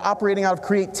and we're operating out of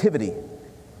creativity.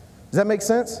 Does that make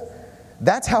sense?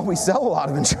 That's how we sell a lot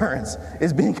of insurance,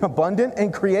 is being abundant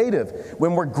and creative.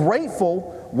 When we're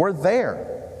grateful, we're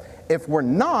there. If we're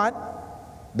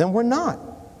not, then we're not.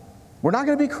 We're not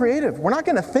going to be creative. We're not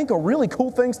going to think of really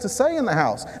cool things to say in the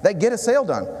house that get a sale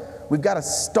done. We've got to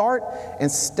start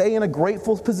and stay in a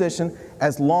grateful position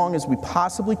as long as we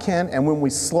possibly can. And when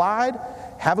we slide,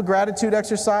 have a gratitude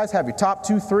exercise, have your top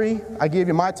 2, 3. I gave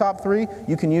you my top 3.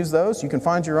 You can use those. You can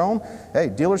find your own. Hey,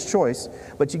 dealer's choice.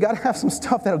 But you got to have some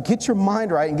stuff that'll get your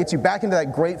mind right and get you back into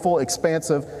that grateful,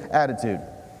 expansive attitude.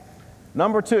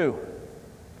 Number 2,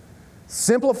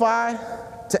 simplify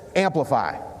to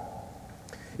amplify.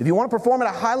 If you want to perform at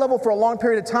a high level for a long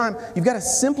period of time, you've got to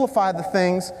simplify the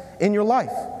things in your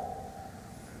life.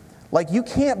 Like, you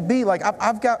can't be like,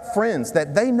 I've got friends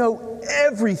that they know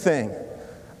everything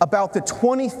about the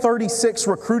 2036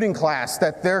 recruiting class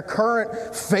that their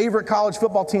current favorite college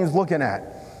football team is looking at.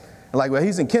 Like, well,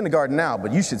 he's in kindergarten now,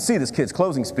 but you should see this kid's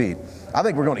closing speed. I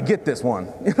think we're going to get this one.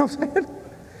 You know what I'm saying?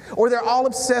 Or they're all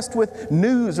obsessed with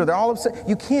news, or they're all obsessed.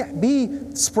 You can't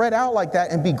be spread out like that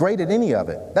and be great at any of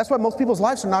it. That's why most people's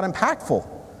lives are not impactful.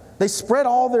 They spread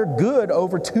all their good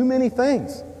over too many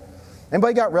things.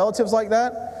 Anybody got relatives like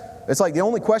that? It's like the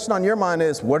only question on your mind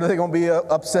is, what are they going to be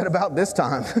upset about this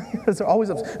time? They're always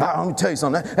upset. Oh, let me tell you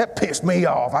something. That pissed me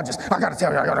off. I got to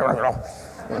tell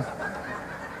you.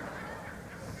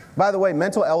 By the way,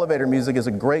 mental elevator music is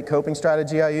a great coping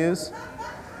strategy I use.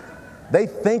 They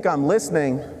think I'm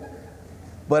listening,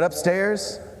 but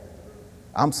upstairs,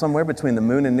 I'm somewhere between the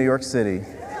moon and New York City.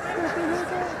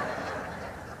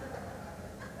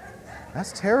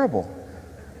 That's terrible.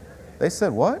 They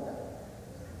said, what?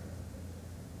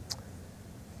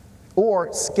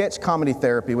 Or sketch comedy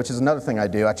therapy, which is another thing I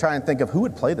do. I try and think of who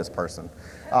would play this person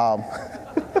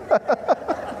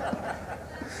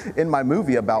in my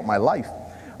movie about my life.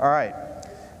 All right.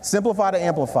 Simplify to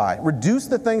amplify. Reduce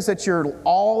the things that you're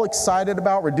all excited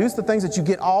about. Reduce the things that you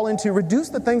get all into. Reduce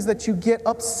the things that you get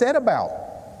upset about.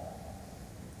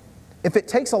 If it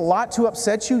takes a lot to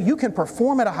upset you, you can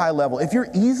perform at a high level. If you're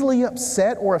easily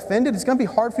upset or offended, it's going to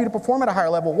be hard for you to perform at a higher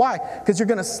level. Why? Because you're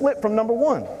going to slip from number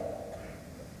 1.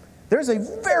 There's a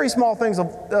very small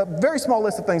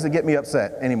list of things that get me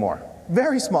upset anymore.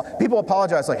 Very small. People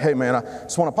apologize like, hey man, I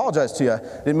just want to apologize to you. I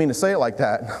didn't mean to say it like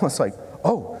that. I was like,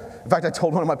 oh. In fact, I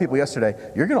told one of my people yesterday,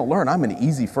 you're going to learn I'm an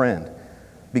easy friend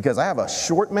because I have a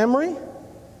short memory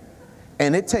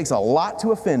and it takes a lot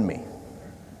to offend me.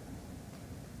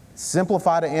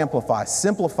 Simplify to amplify.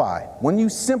 Simplify. When you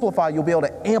simplify, you'll be able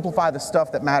to amplify the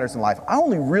stuff that matters in life. I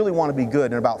only really want to be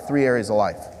good in about 3 areas of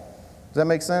life. Does that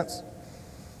make sense?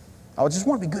 I just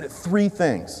want to be good at 3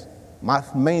 things. My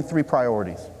main 3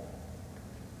 priorities.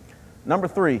 Number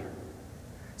 3,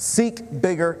 seek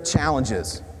bigger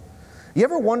challenges. You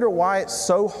ever wonder why it's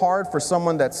so hard for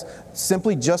someone that's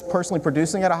simply just personally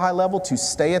producing at a high level to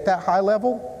stay at that high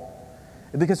level?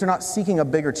 Because they're not seeking a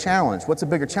bigger challenge. What's a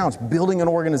bigger challenge? Building an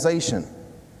organization.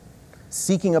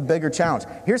 Seeking a bigger challenge.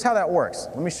 Here's how that works.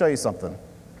 Let me show you something.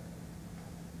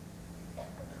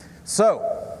 So,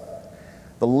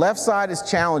 the left side is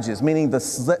challenges, meaning the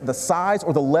size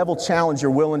or the level challenge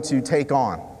you're willing to take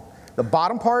on. The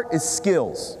bottom part is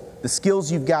skills. The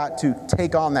skills you've got to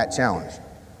take on that challenge.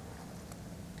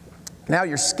 Now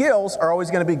your skills are always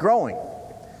going to be growing.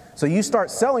 So you start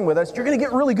selling with us, you're going to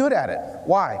get really good at it.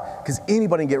 Why? Because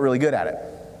anybody can get really good at it.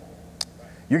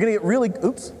 You're going to get really,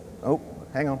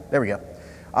 hang on, there we go.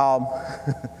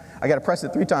 I got to press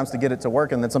it 3 times to get it to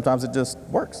work, and then sometimes it just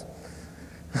works.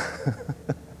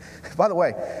 By the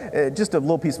way, just a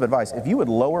little piece of advice. If you would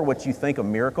lower what you think a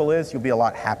miracle is, you'll be a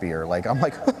lot happier. Like, I'm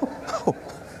like, oh,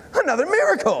 another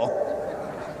miracle.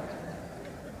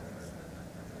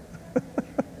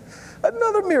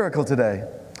 Another miracle today.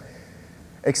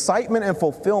 Excitement and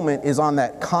fulfillment is on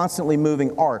that constantly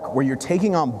moving arc where you're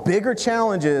taking on bigger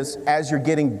challenges as you're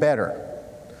getting better.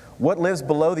 What lives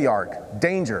below the arc?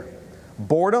 Danger,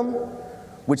 boredom,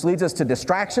 which leads us to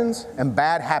distractions and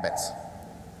bad habits.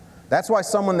 That's why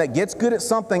someone that gets good at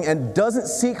something and doesn't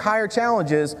seek higher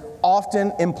challenges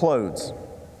often implodes.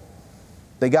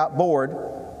 They got bored,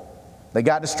 they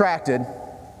got distracted,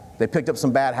 they picked up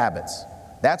some bad habits.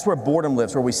 That's where boredom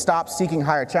lives, where we stop seeking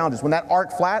higher challenges. When that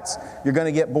arc flats, you're going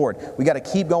to get bored. We got to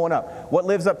keep going up. What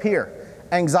lives up here?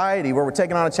 Anxiety, where we're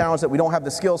taking on a challenge that we don't have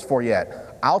the skills for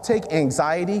yet. I'll take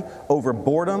anxiety over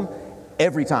boredom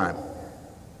every time.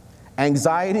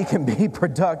 Anxiety can be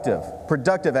productive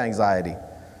anxiety.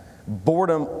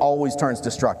 Boredom always turns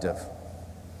destructive.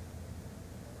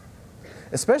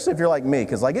 Especially if you're like me,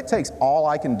 because like it takes all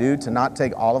I can do to not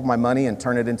take all of my money and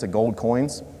turn it into gold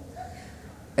coins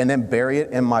and then bury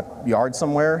it in my yard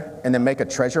somewhere and then make a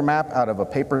treasure map out of a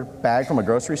paper bag from a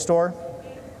grocery store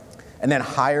and then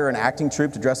hire an acting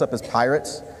troupe to dress up as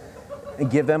pirates and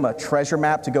give them a treasure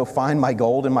map to go find my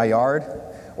gold in my yard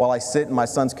while I sit in my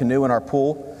son's canoe in our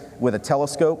pool with a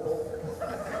telescope.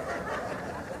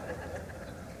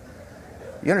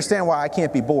 You understand why I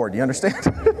can't be bored, you understand?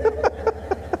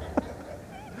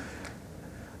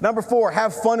 Number 4,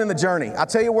 have fun in the journey. I'll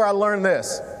tell you where I learned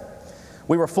this.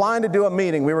 We were flying to do a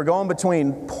meeting. We were going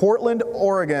between Portland,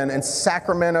 Oregon and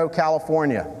Sacramento,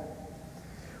 California.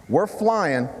 We're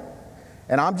flying,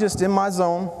 and I'm just in my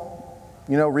zone,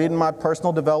 you know, reading my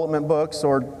personal development books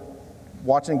or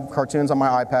watching cartoons on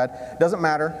my iPad. Doesn't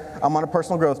matter. I'm on a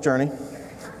personal growth journey.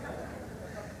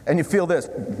 And you feel this.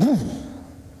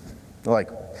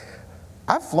 Like,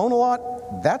 I've flown a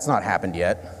lot. That's not happened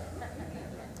yet.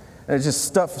 And it's just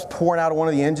stuff pouring out of one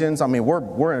of the engines. I mean,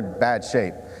 we're in bad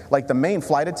shape. Like the main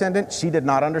flight attendant, she did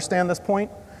not understand this point,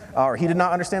 or he did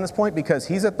not understand this point because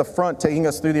he's at the front taking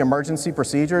us through the emergency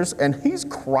procedures, and he's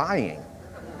crying.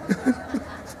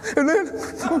 And then,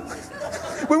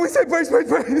 when we say brace, brace,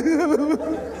 brace, I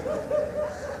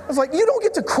was like, you don't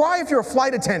get to cry if you're a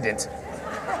flight attendant.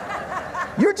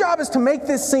 Your job is to make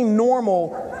this seem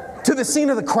normal to the scene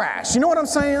of the crash. You know what I'm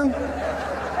saying?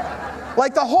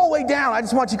 Like the whole way down, I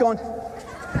just want you going,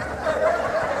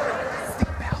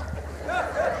 seatbelt.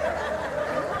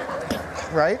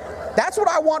 Right? That's what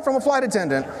I want from a flight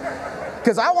attendant,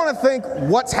 because I want to think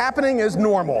what's happening is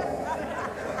normal.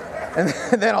 And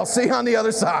then I'll see you on the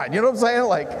other side. You know what I'm saying?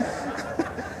 Like,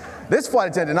 this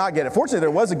flight attendant did not get it. Fortunately,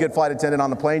 there was a good flight attendant on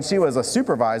the plane. She was a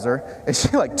supervisor, and she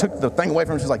like took the thing away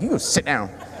from him. She's like, you go sit down.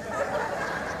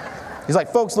 He's like,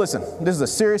 folks, listen, this is a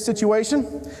serious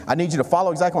situation. I need you to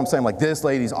follow exactly what I'm saying. I'm like, this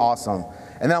lady's awesome.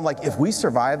 And then I'm like, if we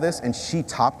survive this and she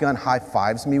Top Gun high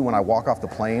fives me when I walk off the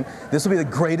plane, this will be the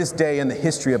greatest day in the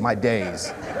history of my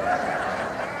days.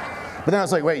 But then I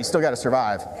was like, wait, you still got to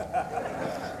survive.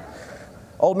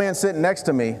 Old man sitting next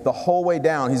to me the whole way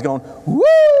down, he's going, woo,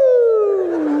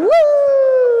 woo,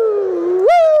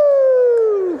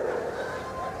 woo.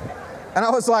 And I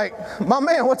was like, my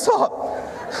man, what's up?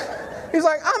 He's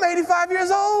like, I'm 85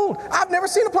 years old. I've never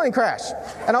seen a plane crash.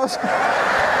 And I was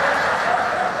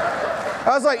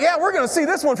like, yeah, we're going to see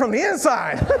this one from the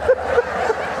inside.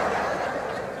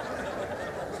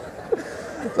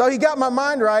 So he got my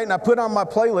mind right, and I put on my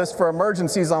playlist for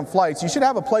emergencies on flights. You should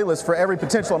have a playlist for every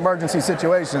potential emergency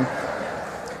situation.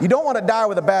 You don't want to die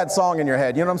with a bad song in your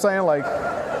head. You know what I'm saying? Like,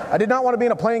 I did not want to be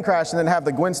in a plane crash and then have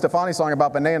the Gwen Stefani song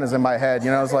about bananas in my head.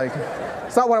 You know, it's like,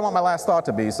 it's not what I want my last thought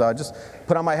to be. So I just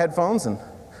put on my headphones and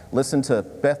listened to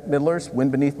Beth Midler's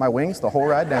Wind Beneath My Wings the whole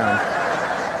ride down.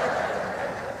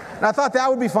 And I thought that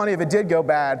would be funny if it did go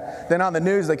bad. Then on the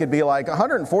news, they could be like,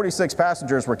 146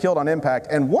 passengers were killed on impact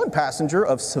and 1 passenger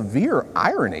of severe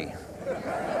irony.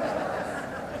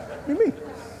 What do you mean?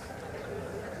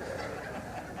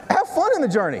 Have fun in the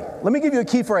journey. Let me give you a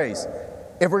key phrase.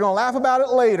 If we're going to laugh about it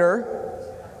later,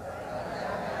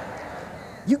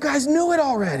 you guys knew it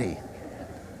already.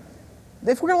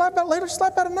 If we're going to laugh about it later, just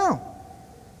laugh about it now.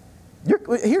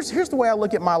 Here's the way I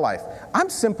look at my life.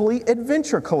 I'm simply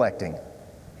adventure collecting.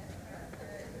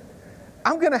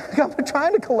 I'm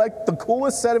trying to collect the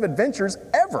coolest set of adventures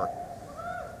ever.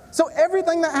 So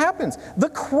everything that happens, the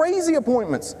crazy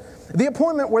appointments, the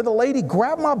appointment where the lady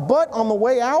grabbed my butt on the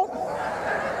way out.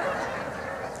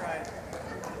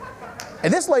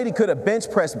 And this lady could have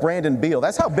bench pressed Brandon Beal.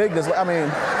 That's how big this, I mean,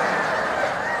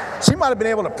 she might have been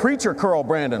able to preacher curl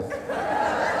Brandon.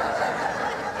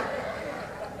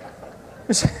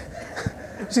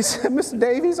 She said, Mr.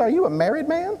 Davies, are you a married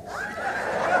man?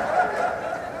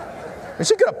 And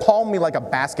she could have palmed me like a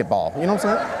basketball. You know what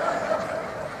I'm saying?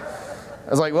 I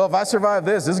was like, well, if I survive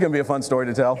this is going to be a fun story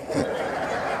to tell.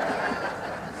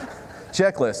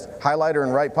 Checklist, highlighter in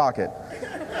right pocket.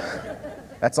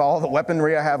 That's all the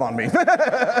weaponry I have on me.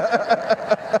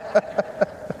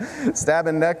 Stab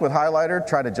in neck with highlighter,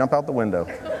 try to jump out the window.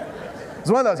 It's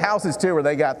one of those houses, too, where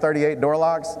they got 38 door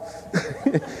locks.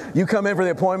 You come in for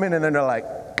the appointment, and then they're like,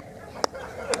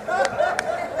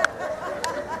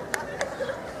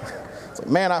 it's like,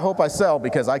 man, I hope I sell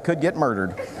because I could get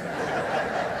murdered.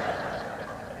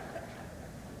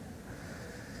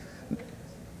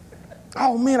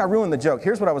 Oh, man, I ruined the joke.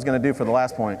 Here's what I was going to do for the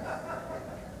last point.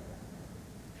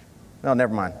 No,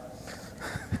 never mind.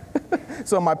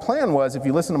 So my plan was, if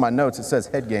you listen to my notes, it says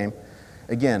head game.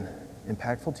 Again,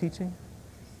 impactful teaching.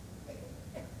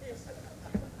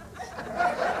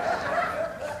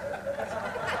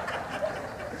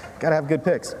 Got to have good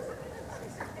picks.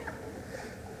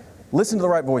 Listen to the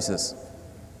right voices.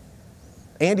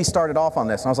 Andy started off on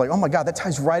this, and I was like, oh my God, that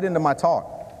ties right into my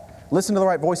talk. Listen to the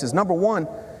right voices. Number one,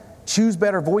 choose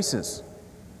better voices.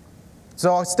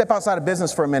 So I'll step outside of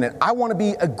business for a minute. I want to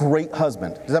be a great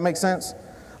husband. Does that make sense?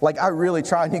 Like, I really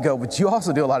try, and you go, but you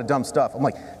also do a lot of dumb stuff. I'm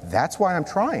like, that's why I'm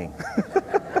trying.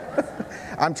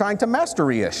 I'm trying to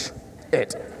mastery-ish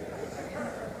it.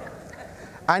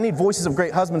 I need voices of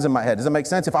great husbands in my head. Does that make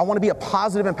sense? If I want to be a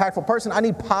positive, impactful person, I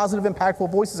need positive,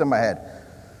 impactful voices in my head.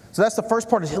 So that's the first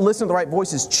part, is listen to the right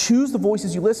voices. Choose the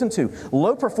voices you listen to.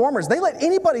 Low performers, they let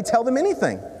anybody tell them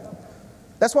anything.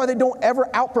 That's why they don't ever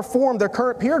outperform their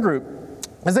current peer group,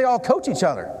 because they all coach each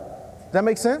other. Does that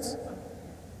make sense?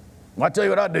 Well, I'll tell you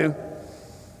what I do.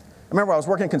 I remember I was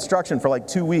working construction for like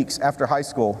 2 weeks after high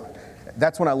school.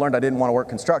 That's when I learned I didn't want to work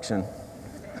construction.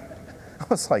 I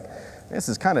was like, this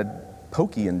is kind of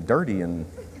pokey and dirty, and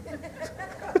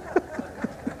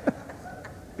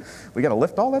we got to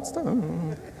lift all that stuff.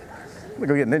 I'm gonna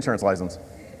go get an insurance license.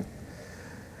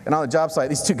 And on the job site,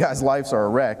 these two guys' lives are a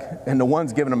wreck, and the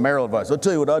one's giving them marital advice. I'll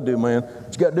tell you what I do, man.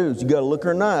 What you got to do is you got to look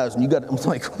her in the eyes, and you got. I'm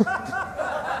like,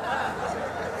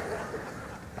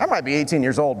 I might be 18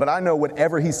 years old, but I know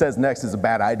whatever he says next is a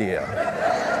bad idea.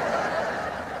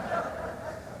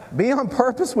 Be on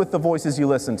purpose with the voices you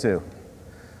listen to.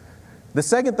 The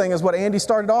second thing is what Andy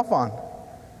started off on.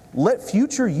 Let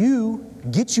future you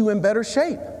get you in better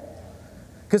shape.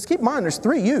 Because keep in mind, there's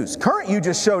 3 yous. Current you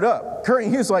just showed up.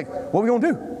 Current you's like, what are we going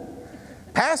to do?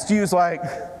 Past you's like,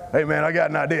 hey man, I got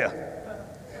an idea.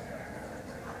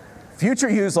 Future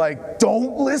you's like,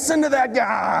 don't listen to that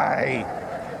guy.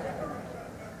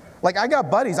 Like, I got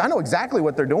buddies, I know exactly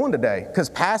what they're doing today, because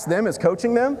past them is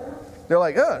coaching them. They're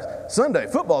like, Sunday,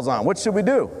 football's on, what should we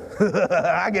do?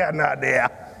 I got an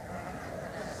idea.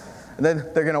 And then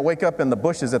they're going to wake up in the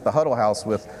bushes at the Huddle House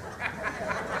with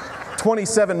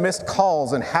 27 missed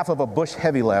calls and half of a bush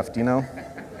heavy left, you know?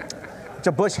 Which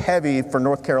a bush heavy for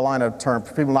North Carolina term,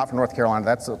 for people not from North Carolina,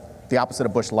 that's the opposite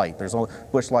of bush light. There's only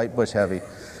bush light, bush heavy.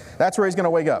 That's where he's going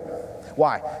to wake up.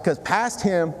 Why? Because past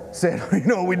him said, you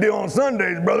know what we do on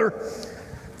Sundays, brother?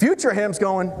 Future him's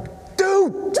going,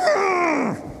 dude,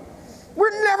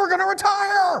 we're never going to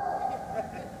retire.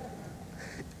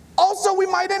 Also, we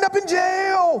might end up in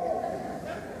jail.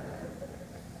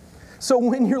 So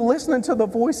when you're listening to the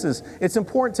voices, it's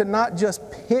important to not just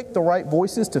pick the right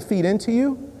voices to feed into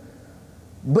you,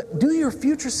 but do your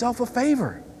future self a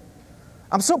favor.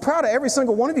 I'm so proud of every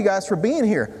single one of you guys for being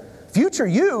here. Future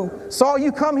you saw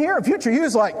you come here, and future you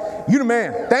is like, you the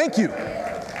man, thank you.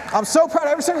 I'm so proud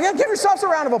of every single, give yourselves a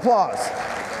round of applause.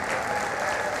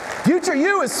 Future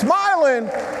you is smiling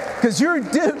because you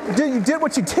did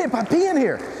what you did by being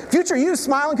here. Future you is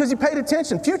smiling because you paid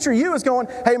attention. Future you is going,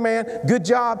 hey man, good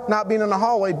job not being in the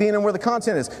hallway, being in where the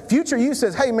content is. Future you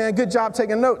says, hey man, good job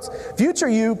taking notes. Future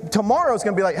you tomorrow is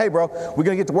going to be like, hey bro, we're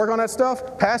going to get to work on that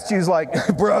stuff. Past you's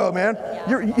like, bro, man,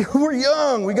 we're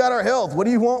young, we got our health. What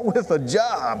do you want with a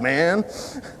job, man?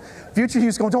 Future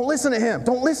you's going, don't listen to him,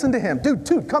 don't listen to him.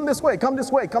 Dude, come this way, come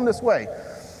this way, come this way.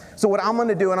 So what I'm going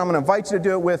to do, and I'm going to invite you to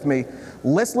do it with me,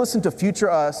 let's listen to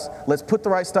future us. Let's put the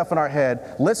right stuff in our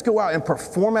head. Let's go out and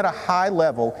perform at a high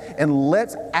level, and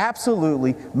let's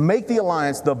absolutely make the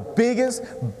Alliance the biggest,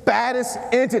 baddest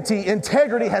entity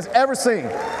Integrity has ever seen.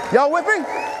 Y'all with me?